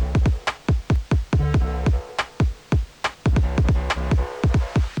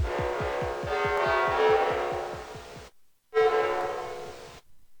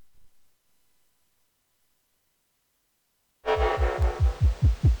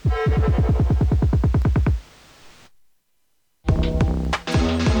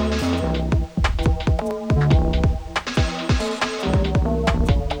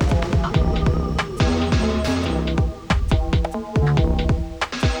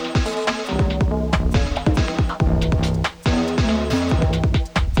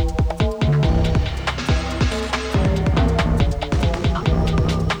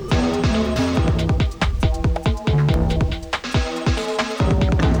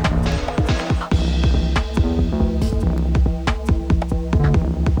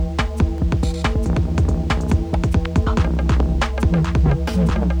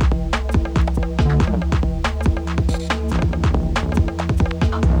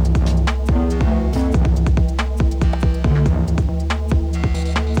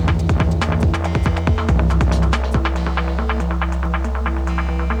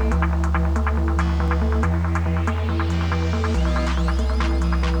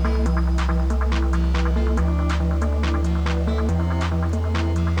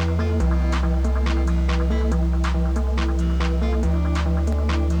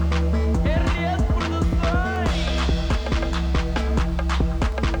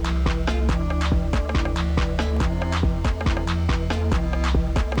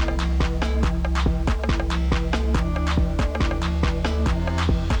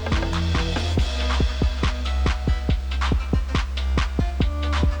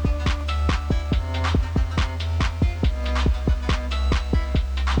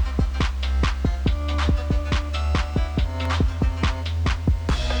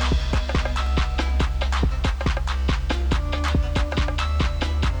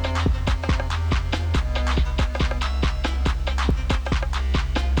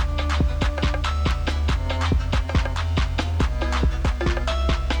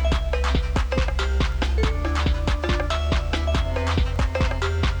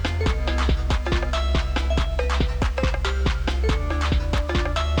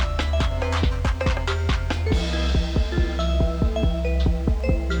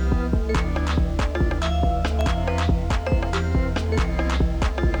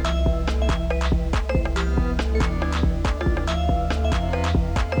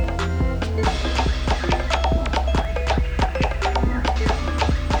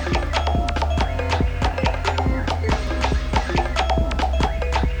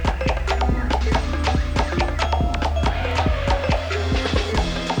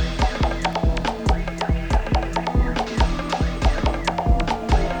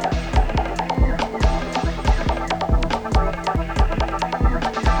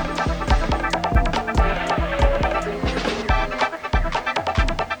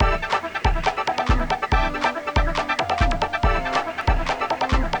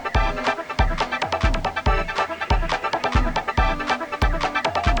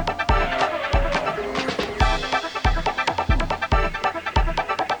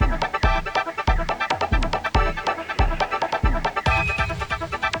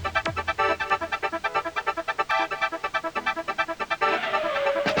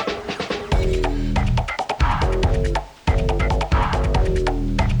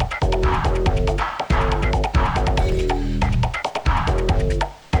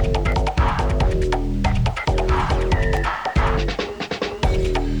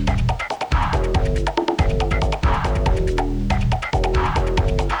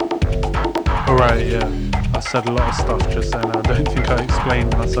 said a lot of stuff just then. I don't think I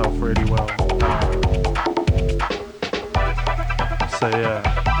explained myself really well. So yeah,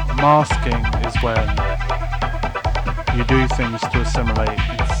 masking is when you do things to assimilate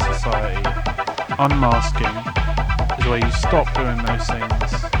into society. Unmasking is where you stop doing those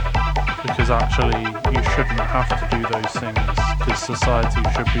things because actually you shouldn't have to do those things because society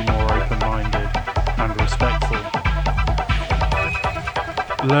should be more open-minded and respectful.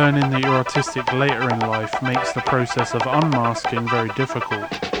 Learning that you're autistic later in life makes the process of unmasking very difficult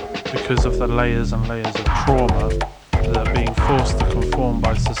because of the layers and layers of trauma that being forced to conform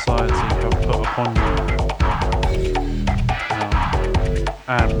by society have put upon you.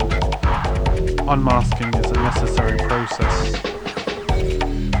 And unmasking is a necessary process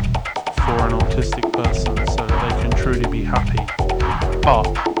for an autistic person so that they can truly be happy. But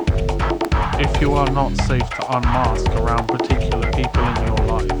if you are not safe to unmask around particular people in your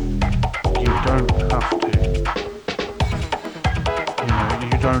life, you don't have to.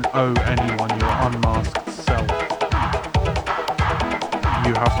 You don't owe anyone your unmasked self.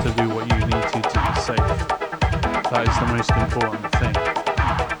 You have to do what you need to be safe. That is the most important thing.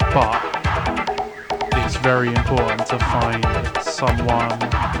 But it's very important to find someone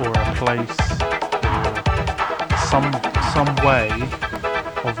or a place or some way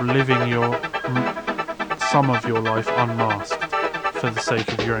of living some of your life unmasked for the sake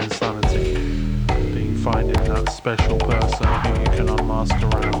of your insanity. Being finding that special person who you can unmask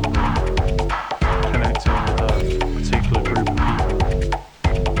around, connecting with a particular group of people,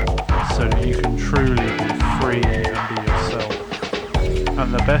 so that you can truly be free and be yourself.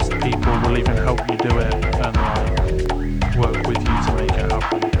 And the best people will even help you do it and work with you to make it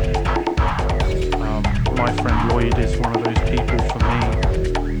happen. My friend Lloyd is one of those people for me.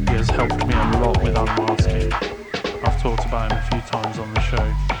 He has helped me a lot with unmasking. I've talked about him a few times on the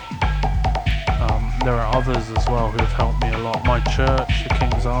show. There are others as well who have helped me a lot. My church, the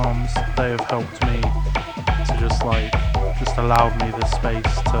King's Arms, they have helped me to just allowed me the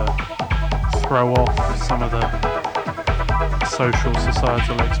space to throw off some of the social,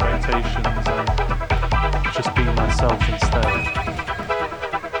 societal expectations and just be myself instead.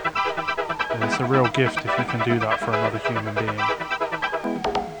 And it's a real gift if you can do that for another human being.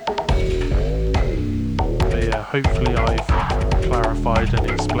 But yeah, hopefully I've clarified and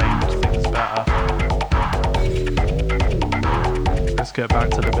explained things better. Let's get back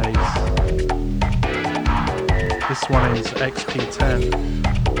to the bass. This one is XP10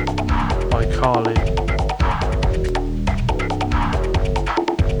 by Carly.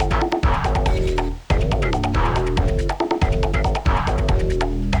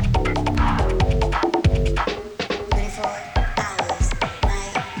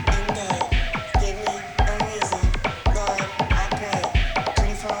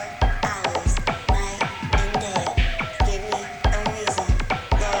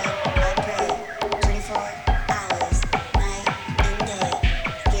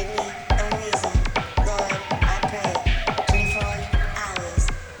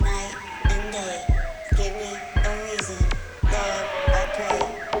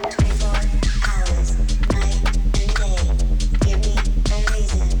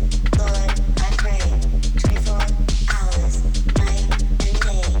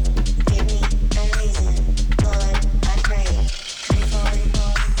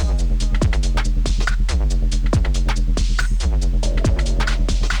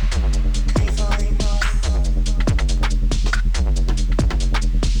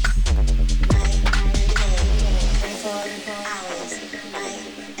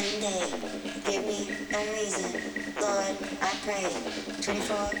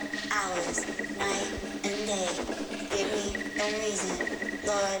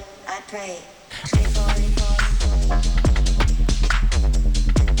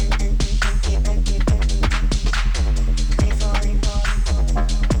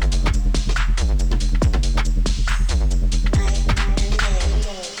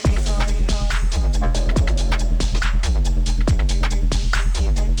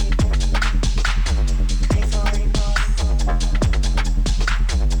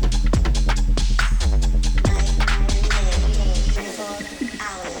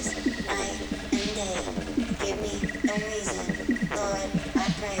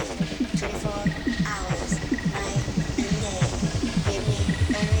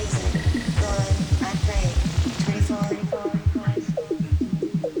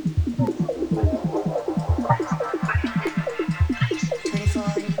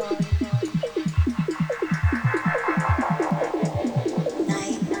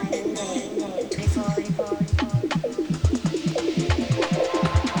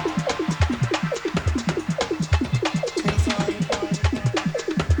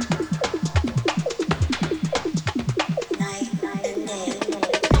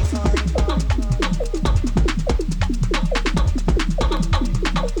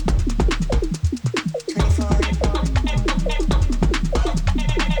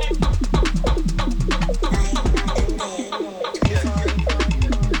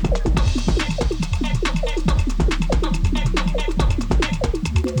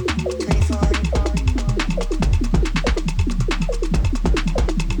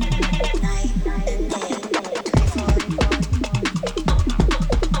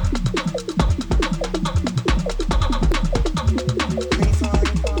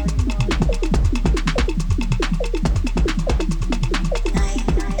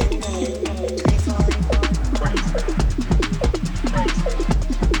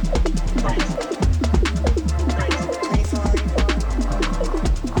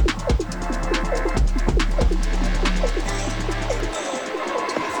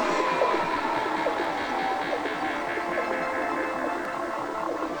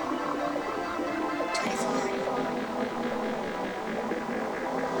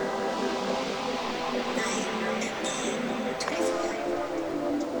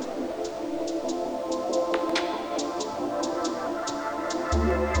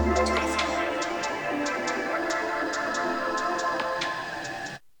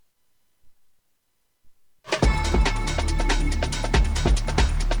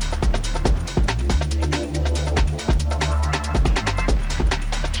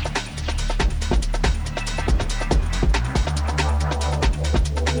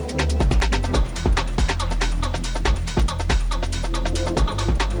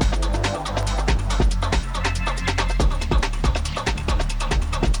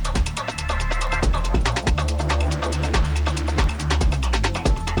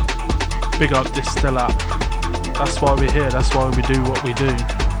 Big up Distiller. That's why we're here, that's why we do what we do.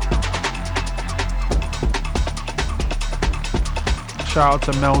 Shout out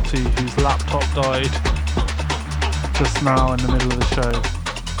to Melty, whose laptop died just now in the middle of the show.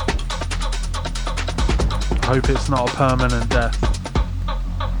 I hope it's not a permanent death.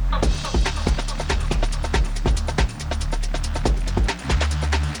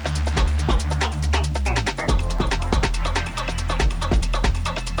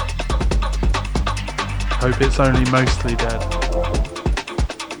 Hope it's only mostly dead.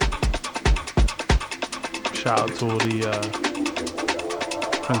 Shout out to all the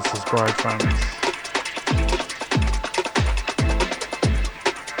Princess Bride fans.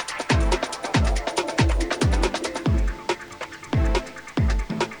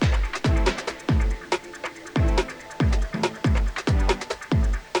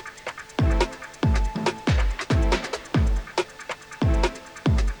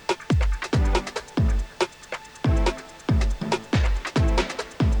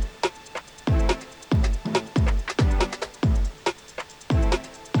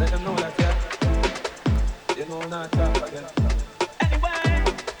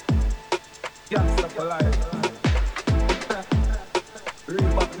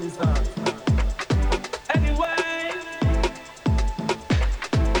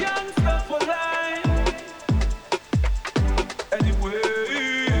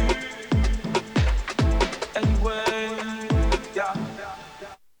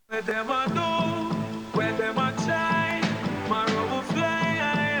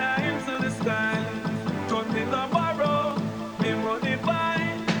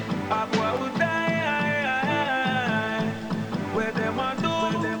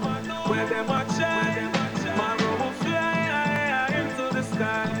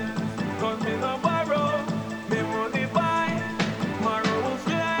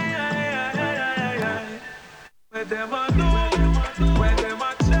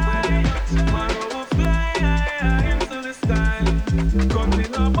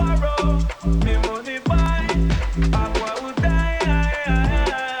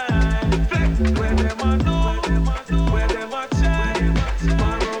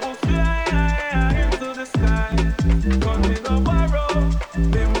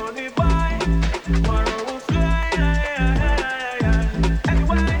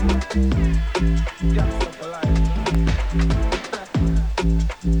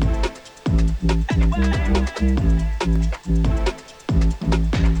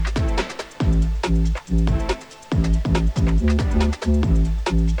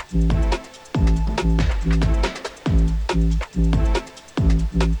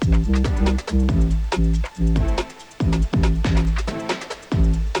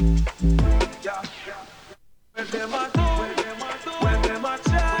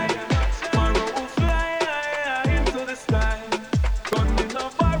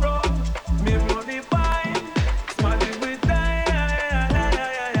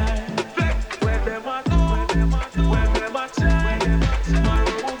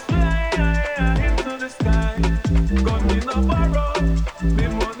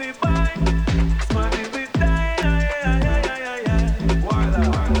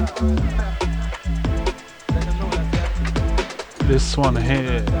 This one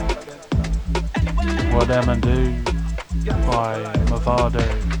here, What Am I Do by Movado,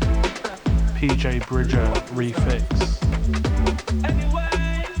 PJ Bridger refix.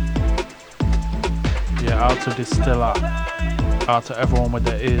 Yeah, out to Distiller, out to everyone with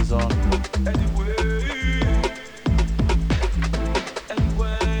their ears on.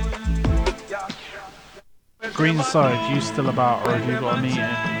 Greenside, you still about or have you got a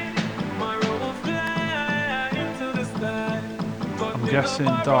meeting? I'm guessing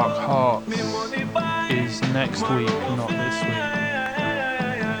Dark Hearts is next week, not this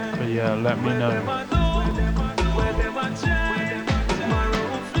week. But yeah, let me know.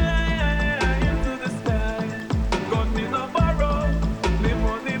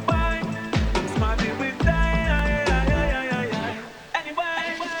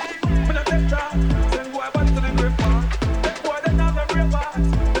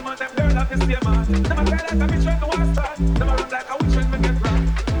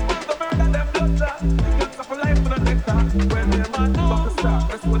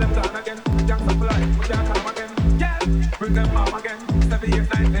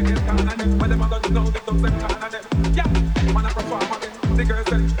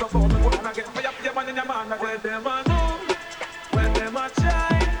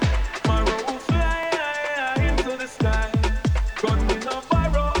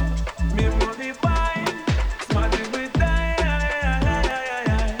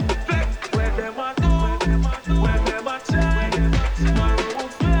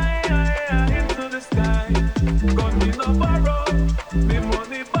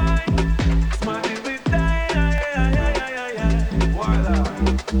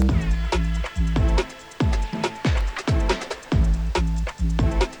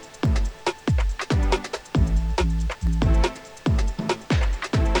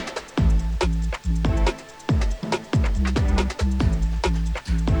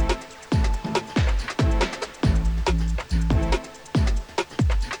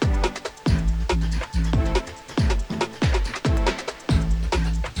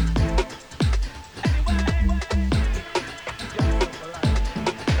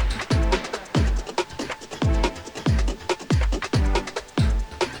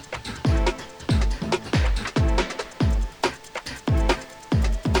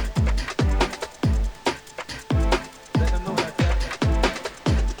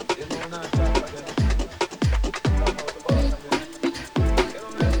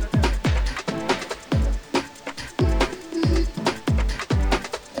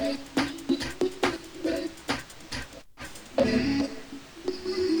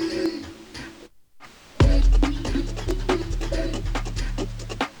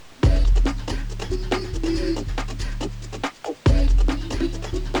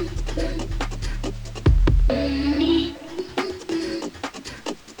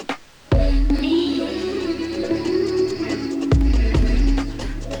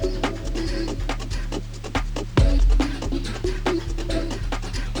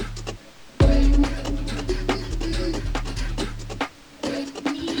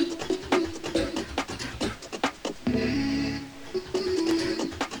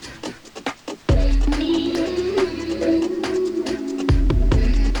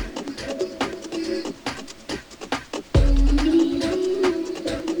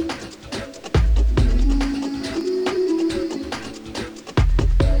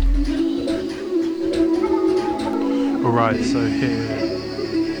 Alright, so here,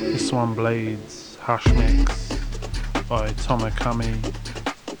 this one, Blades, Hash Mix by Tomokami.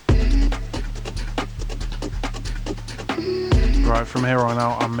 Right, from here on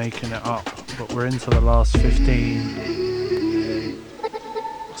out I'm making it up, but we're into the last 15,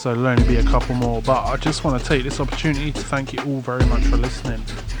 so there'll only be a couple more, but I just want to take this opportunity to thank you all very much for listening.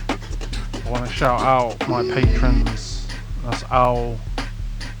 I want to shout out my patrons, that's Owl,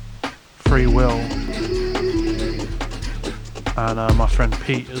 Free Will, and my friend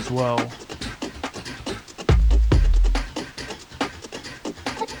Pete as well.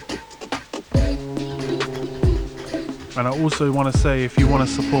 And I also want to say, if you want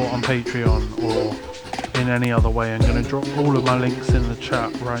to support on Patreon or in any other way, I'm going to drop all of my links in the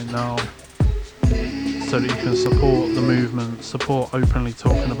chat right now so that you can support the movement, support openly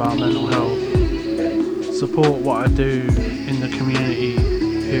talking about mental health, support what I do in the community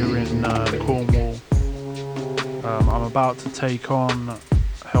here in Cornwall. I'm about to take on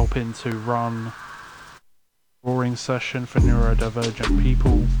helping to run a drawing session for neurodivergent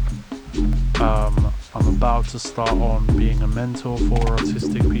people. I'm about to start on being a mentor for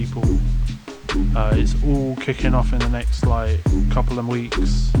autistic people. It's all kicking off in the next couple of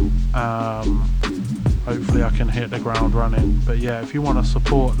weeks. Hopefully I can hit the ground running. But yeah, if you want to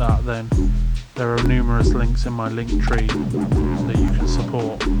support that, then there are numerous links in my link tree that you can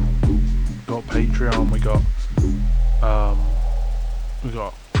support. We've got Patreon, we got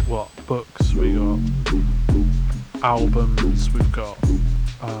what, books, we got albums, we've got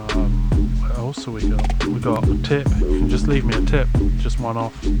what else have we got? We got a tip. You can just leave me a tip, just one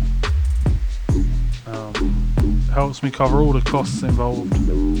off. Helps me cover all the costs involved,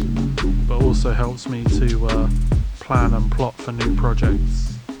 but also helps me to plan and plot for new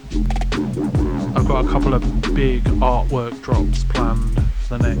projects. I've got a couple of big artwork drops planned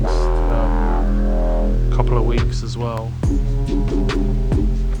for the next couple of weeks as well.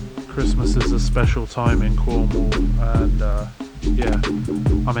 Christmas is a special time in Cornwall, and yeah,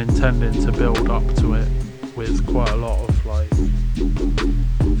 I'm intending to build up to it with quite a lot of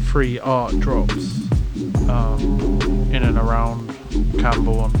free art drops in and around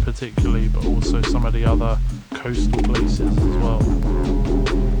Camborne particularly, but also some of the other coastal places as well.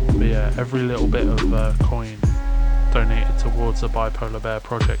 But yeah, every little bit of coin donated towards the Bipolar Bear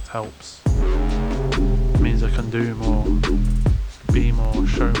project helps. It means I can do more, be more,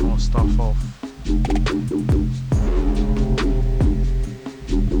 show more stuff off.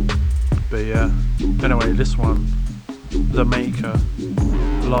 But yeah, anyway, this one, The Maker,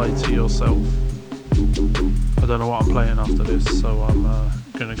 Lie to Yourself. I don't know what I'm playing after this, so I'm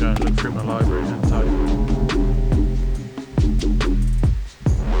gonna go and look through my library and type.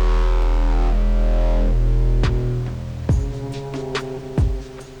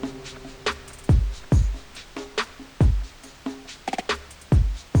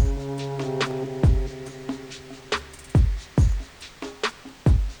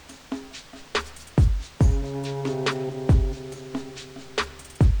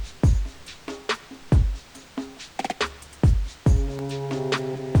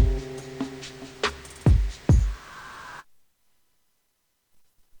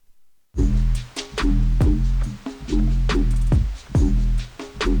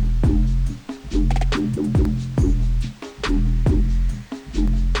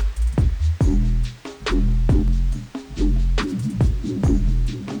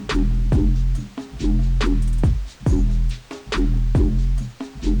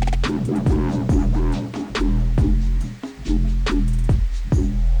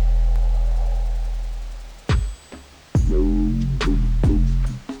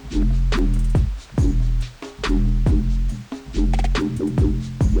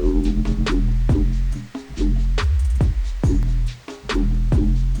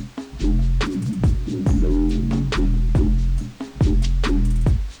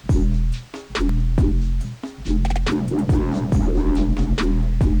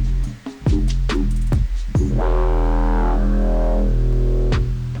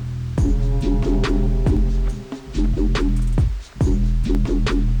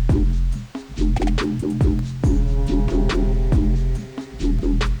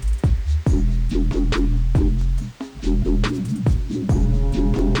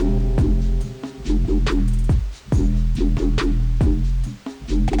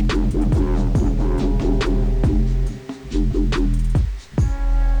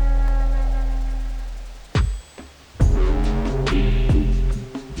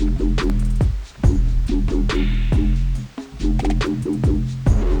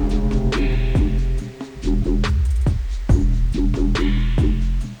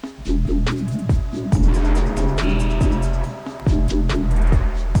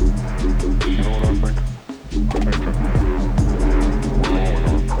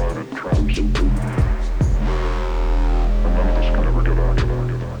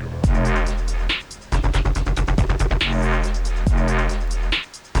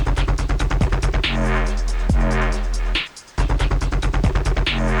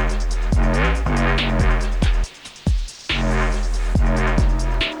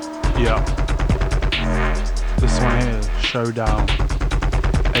 Yeah. This one here, Showdown,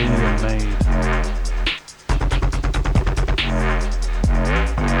 Alien Made.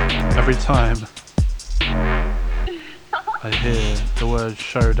 Every time I hear the word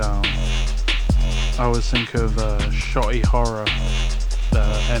Showdown, I always think of Shotty Horror, the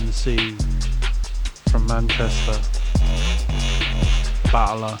MC from Manchester,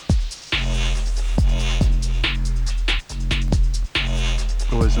 battler.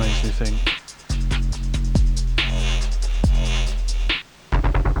 Always makes me think.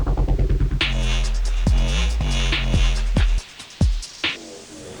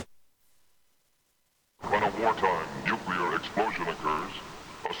 When a wartime nuclear explosion occurs,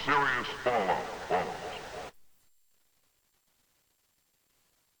 a serious fallout follows.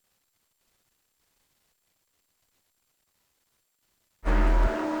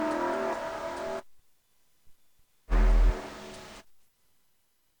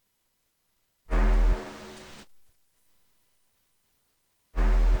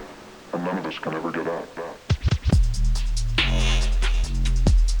 And none of us can ever get out.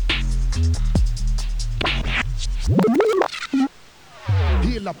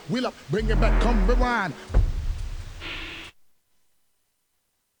 Heal up, wheel up, bring it back, come rewind.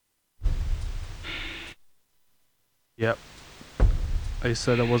 Yep. They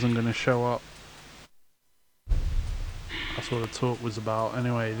said I wasn't going to show up. That's what the talk was about.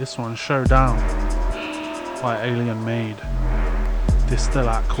 Anyway, this one, Showdown by Alien Made.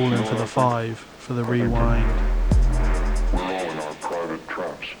 Distillate calling for the 5 for the rewind. We're all in our private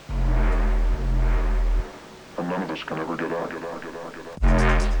traps. And none of us can ever get out.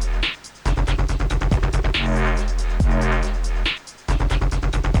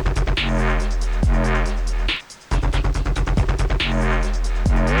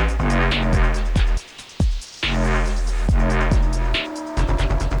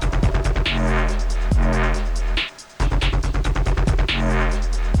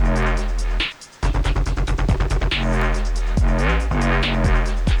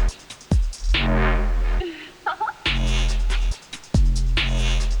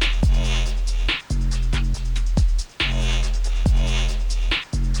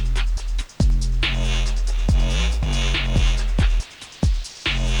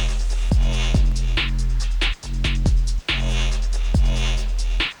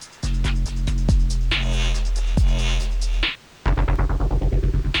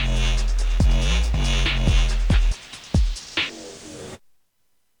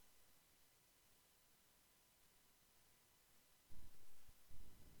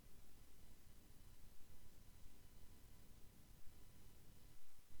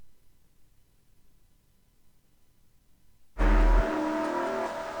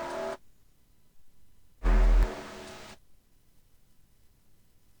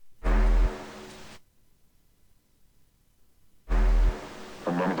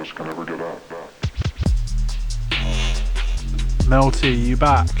 And none of us can ever get out. Melty, you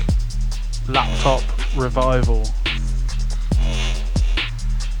back? Laptop revival.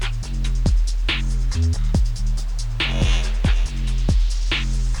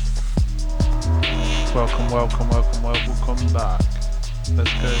 Welcome back.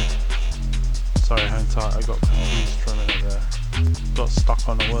 Let's go. Sorry, hang tight, I got confused for a minute there. Got stuck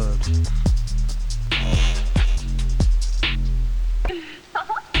on a word.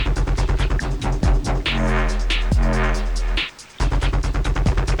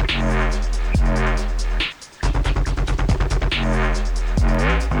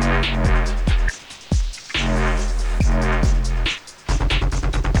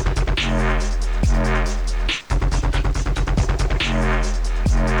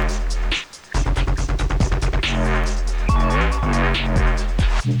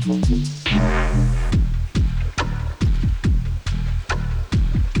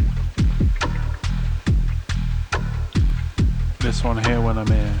 This one here, When I'm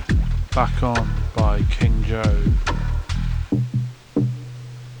Here, Back On by King Joe.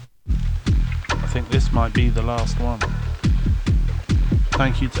 I think this might be the last one.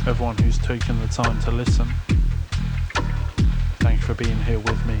 Thank you to everyone who's taken the time to listen. Thank you for being here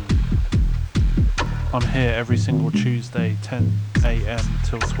with me. I'm here every single Tuesday, 10 AM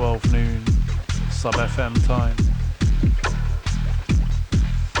till 12 noon, sub FM time.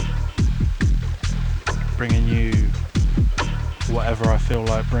 Bringing you whatever I feel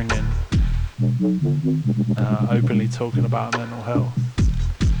like bringing. Openly talking about mental health.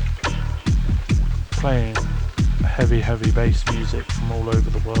 Playing heavy bass music from all over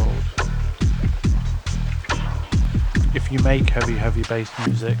the world. If you make heavy bass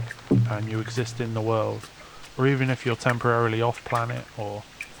music and you exist in the world, or even if you're temporarily off planet or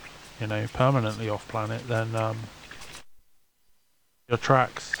you know, permanently off planet, then your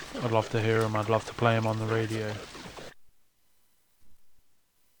tracks, I'd love to hear them. I'd love to play them on the radio.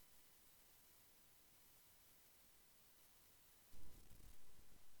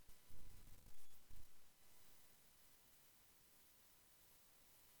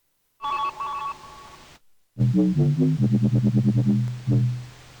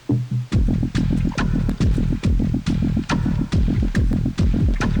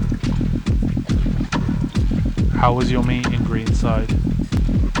 How was your meet in Greenside?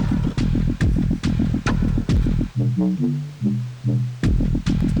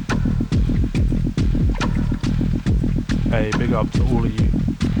 Hey, big up to all of you.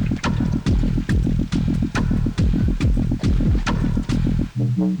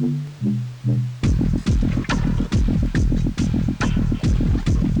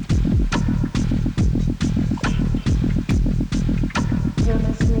 You're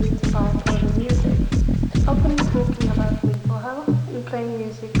listening to Bipolarmusic, openly talking about mental health and playing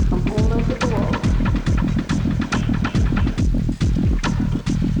music from all over the world.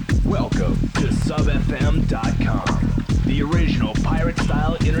 Welcome to subfm.com, the original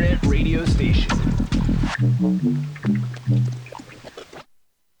pirate-style internet radio station.